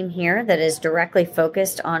team here that is directly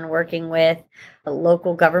focused on working with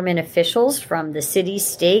local government officials from the city,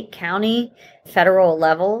 state, county, federal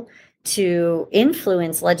level to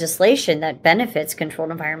influence legislation that benefits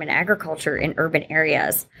controlled environment agriculture in urban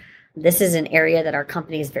areas. This is an area that our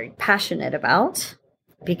company is very passionate about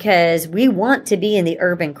because we want to be in the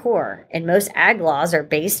urban core. And most ag laws are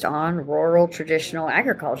based on rural traditional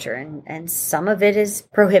agriculture, and some of it is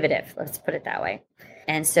prohibitive, let's put it that way.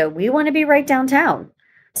 And so we want to be right downtown.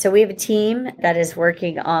 So we have a team that is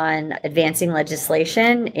working on advancing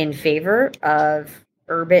legislation in favor of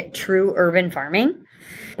true urban farming,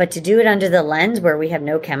 but to do it under the lens where we have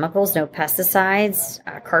no chemicals, no pesticides,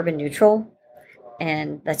 carbon neutral.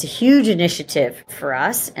 And that's a huge initiative for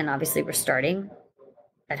us. And obviously we're starting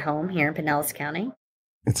at home here in Pinellas County.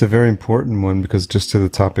 It's a very important one because just to the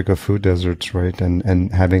topic of food deserts, right?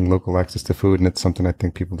 And having local access to food. And it's something I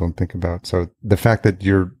think people don't think about. So the fact that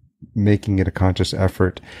you're making it a conscious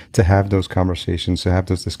effort to have those conversations, to have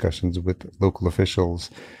those discussions with local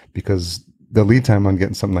officials, because the lead time on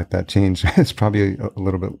getting something like that changed is probably a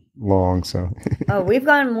little bit long. So, we've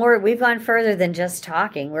gone further than just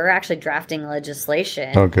talking. We're actually drafting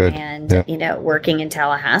legislation. Oh, good. And, yeah. Working in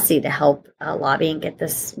Tallahassee to help lobby and get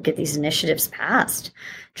these initiatives passed,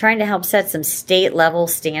 trying to help set some state level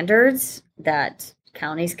standards that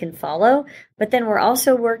counties can follow. But then we're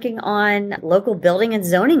also working on local building and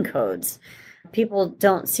zoning codes. People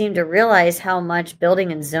don't seem to realize how much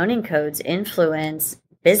building and zoning codes influence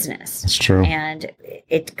business. It's true. And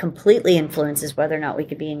it completely influences whether or not we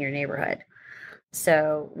could be in your neighborhood.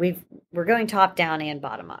 So we're going top down and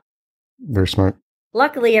bottom up. Very smart.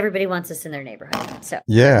 Luckily, everybody wants us in their neighborhood. So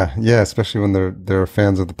yeah, especially when they're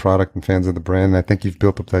fans of the product and fans of the brand. And I think you've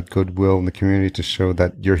built up that goodwill in the community to show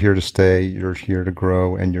that you're here to stay, you're here to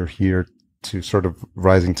grow, and you're here to sort of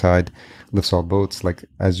rising tide lifts all boats. Like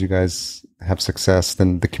as you guys have success,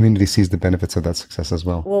 then the community sees the benefits of that success as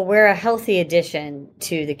well. Well, we're a healthy addition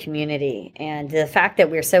to the community. And the fact that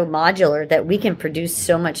we're so modular that we can produce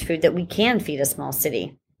so much food that we can feed a small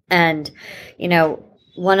city. And,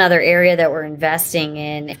 one other area that we're investing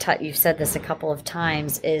in, you've said this a couple of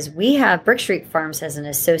times, is we have Brick Street Farms as an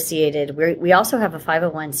associated, we also have a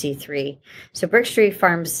 501c3. So Brick Street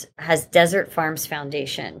Farms has Desert Farms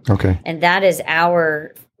Foundation. Okay. And that is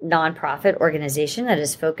our nonprofit organization that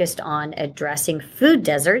is focused on addressing food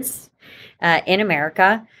deserts in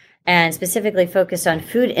America, and specifically focused on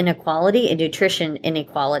food inequality and nutrition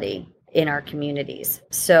inequality in our communities.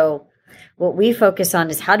 So what we focus on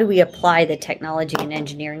is how do we apply the technology and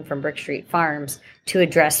engineering from Brick Street Farms to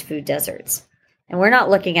address food deserts. And we're not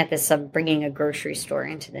looking at this of bringing a grocery store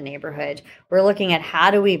into the neighborhood. We're looking at how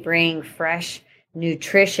do we bring fresh,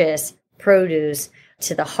 nutritious produce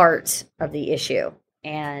to the heart of the issue.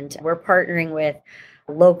 And we're partnering with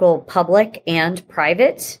local public and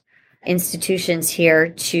private institutions here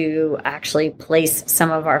to actually place some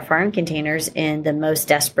of our farm containers in the most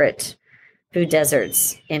desperate food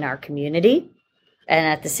deserts in our community. And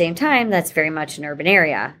at the same time, that's very much an urban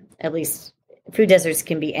area. At least food deserts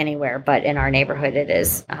can be anywhere, but in our neighborhood, it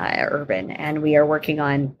is urban. And we are working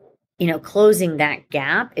on, closing that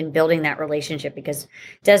gap and building that relationship, because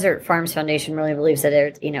Desert Farms Foundation really believes that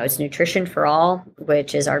it's nutrition for all,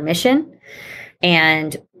 which is our mission.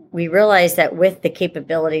 And we realize that with the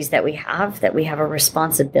capabilities that we have a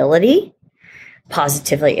responsibility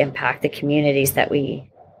positively impact the communities that we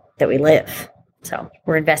live. So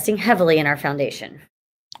we're investing heavily in our foundation.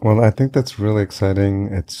 Well, I think that's really exciting.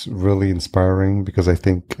 It's really inspiring because I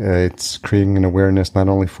think it's creating an awareness not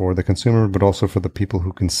only for the consumer, but also for the people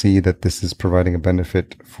who can see that this is providing a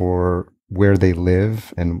benefit for where they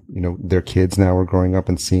live. And, their kids now are growing up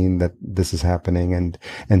and seeing that this is happening,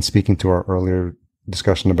 and speaking to our earlier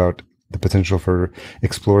discussion about the potential for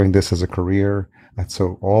exploring this as a career. And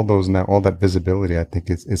so all that visibility, I think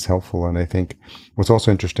is helpful. And I think what's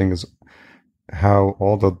also interesting is how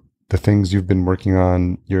all the things you've been working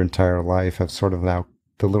on your entire life have sort of now,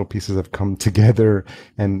 the little pieces have come together,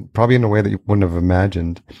 and probably in a way that you wouldn't have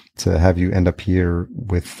imagined, to have you end up here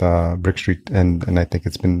with Brick Street. And I think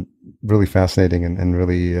it's been really fascinating and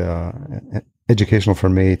really educational for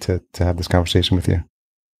me to have this conversation with you.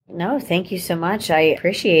 No, thank you so much. I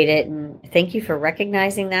appreciate it. And thank you for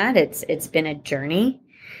recognizing that. It's been a journey.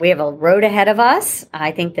 We have a road ahead of us.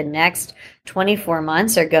 I think the next 24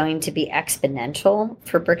 months are going to be exponential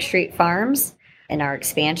for Brick Street Farms and our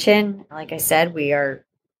expansion. Like I said, we are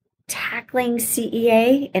tackling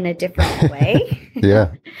CEA in a different way.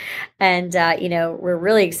 Yeah. And, we're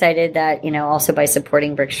really excited that, also by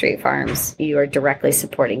supporting Brick Street Farms, you are directly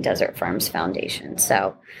supporting Desert Farms Foundation.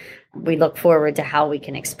 So we look forward to how we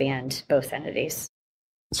can expand both entities.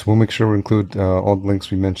 So we'll make sure we include all the links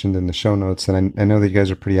we mentioned in the show notes. And I know that you guys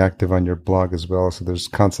are pretty active on your blog as well. So there's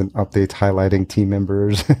constant updates highlighting team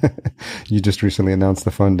members. You just recently announced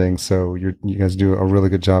the funding. So you guys do a really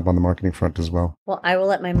good job on the marketing front as well. Well, I will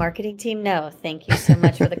let my marketing team know. Thank you so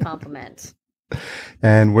much for the compliment.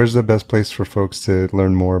 And where's the best place for folks to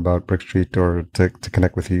learn more about Brick Street or to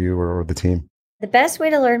connect with you or the team? The best way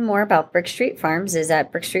to learn more about Brick Street Farms is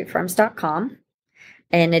at brickstreetfarms.com.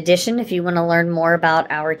 In addition, if you want to learn more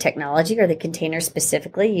about our technology or the container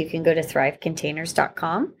specifically, you can go to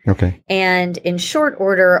thrivecontainers.com. Okay. And in short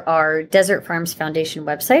order, our Desert Farms Foundation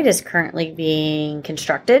website is currently being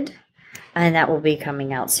constructed, and that will be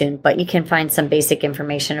coming out soon. But you can find some basic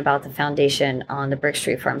information about the foundation on the Brick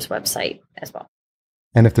Street Farms website as well.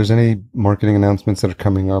 And if there's any marketing announcements that are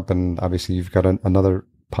coming up, and obviously you've got another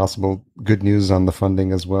possible good news on the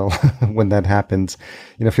funding as well, when that happens,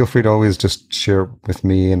 feel free to always just share with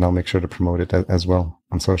me and I'll make sure to promote it as well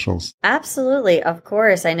on socials. Absolutely. Of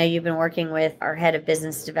course. I know you've been working with our head of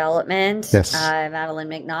business development, yes. Madeline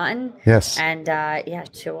McNaughton. Yes. And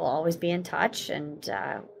she will always be in touch. And,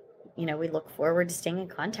 we look forward to staying in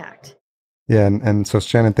contact. Yeah. And so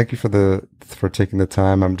Shannon, thank you for taking the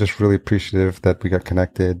time. I'm just really appreciative that we got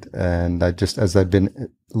connected. And as I've been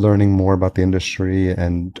learning more about the industry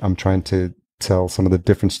and I'm trying to tell some of the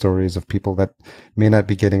different stories of people that may not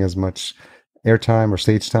be getting as much airtime or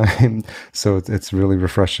stage time. So it's really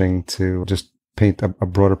refreshing to just paint a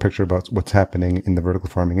broader picture about what's happening in the vertical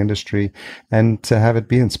farming industry and to have it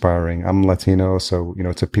be inspiring. I'm Latino, so,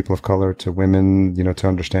 to people of color, to women, to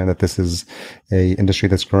understand that this is a industry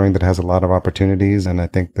that's growing, that has a lot of opportunities. And I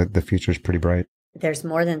think that the future is pretty bright. There's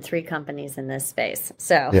more than 3 companies in this space.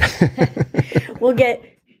 So yeah.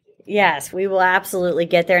 Yes, we will absolutely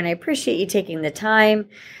get there. And I appreciate you taking the time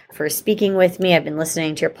for speaking with me. I've been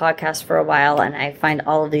listening to your podcast for a while, and I find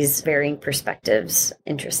all of these varying perspectives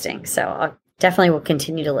interesting. So I definitely will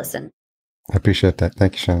continue to listen. I appreciate that.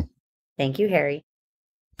 Thank you, Shannon. Thank you, Harry.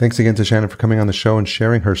 Thanks again to Shannon for coming on the show and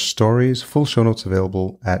sharing her stories. Full show notes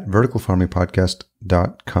available at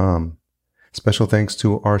verticalfarmingpodcast.com. Special thanks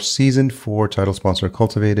to our Season 4 title sponsor,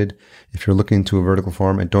 Cultivated. If you're looking to a vertical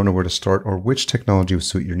farm and don't know where to start or which technology will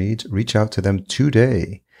suit your needs, reach out to them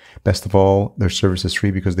today. Best of all, their service is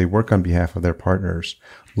free because they work on behalf of their partners.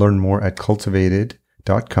 Learn more at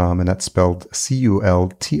cultivated.com, and that's spelled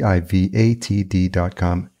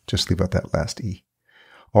CULTIVATD.com. Just leave out that last E.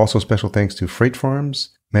 Also, special thanks to Freight Farms,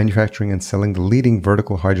 manufacturing and selling the leading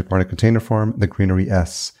vertical hydroponic container farm, The Greenery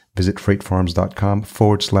S. Visit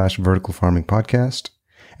freightfarms.com/vertical farming podcast.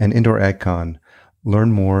 And Indoor AgCon.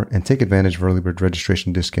 Learn more and take advantage of early bird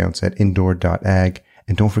registration discounts at indoor.ag.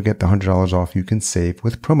 And don't forget the $100 off you can save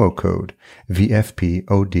with promo code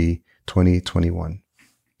VFPOD2021.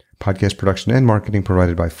 Podcast production and marketing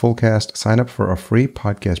provided by Fullcast. Sign up for a free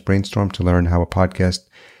podcast brainstorm to learn how a podcast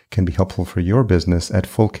can be helpful for your business at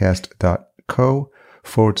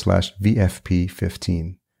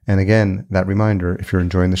fullcast.co/VFP15. And again, that reminder, if you're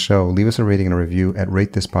enjoying the show, leave us a rating and a review at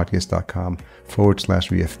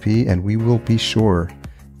ratethispodcast.com/VFP, and we will be sure,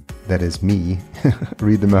 that is me,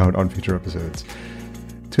 read them out on future episodes.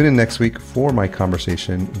 Tune in next week for my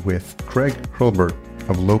conversation with Craig Hurlbert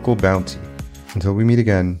of Local Bounty. Until we meet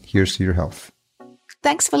again, here's to your health.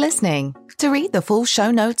 Thanks for listening. To read the full show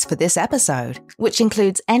notes for this episode, which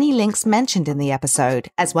includes any links mentioned in the episode,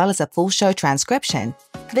 as well as a full show transcription,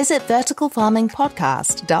 visit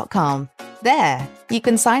verticalfarmingpodcast.com. There, you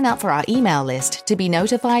can sign up for our email list to be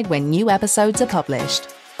notified when new episodes are published.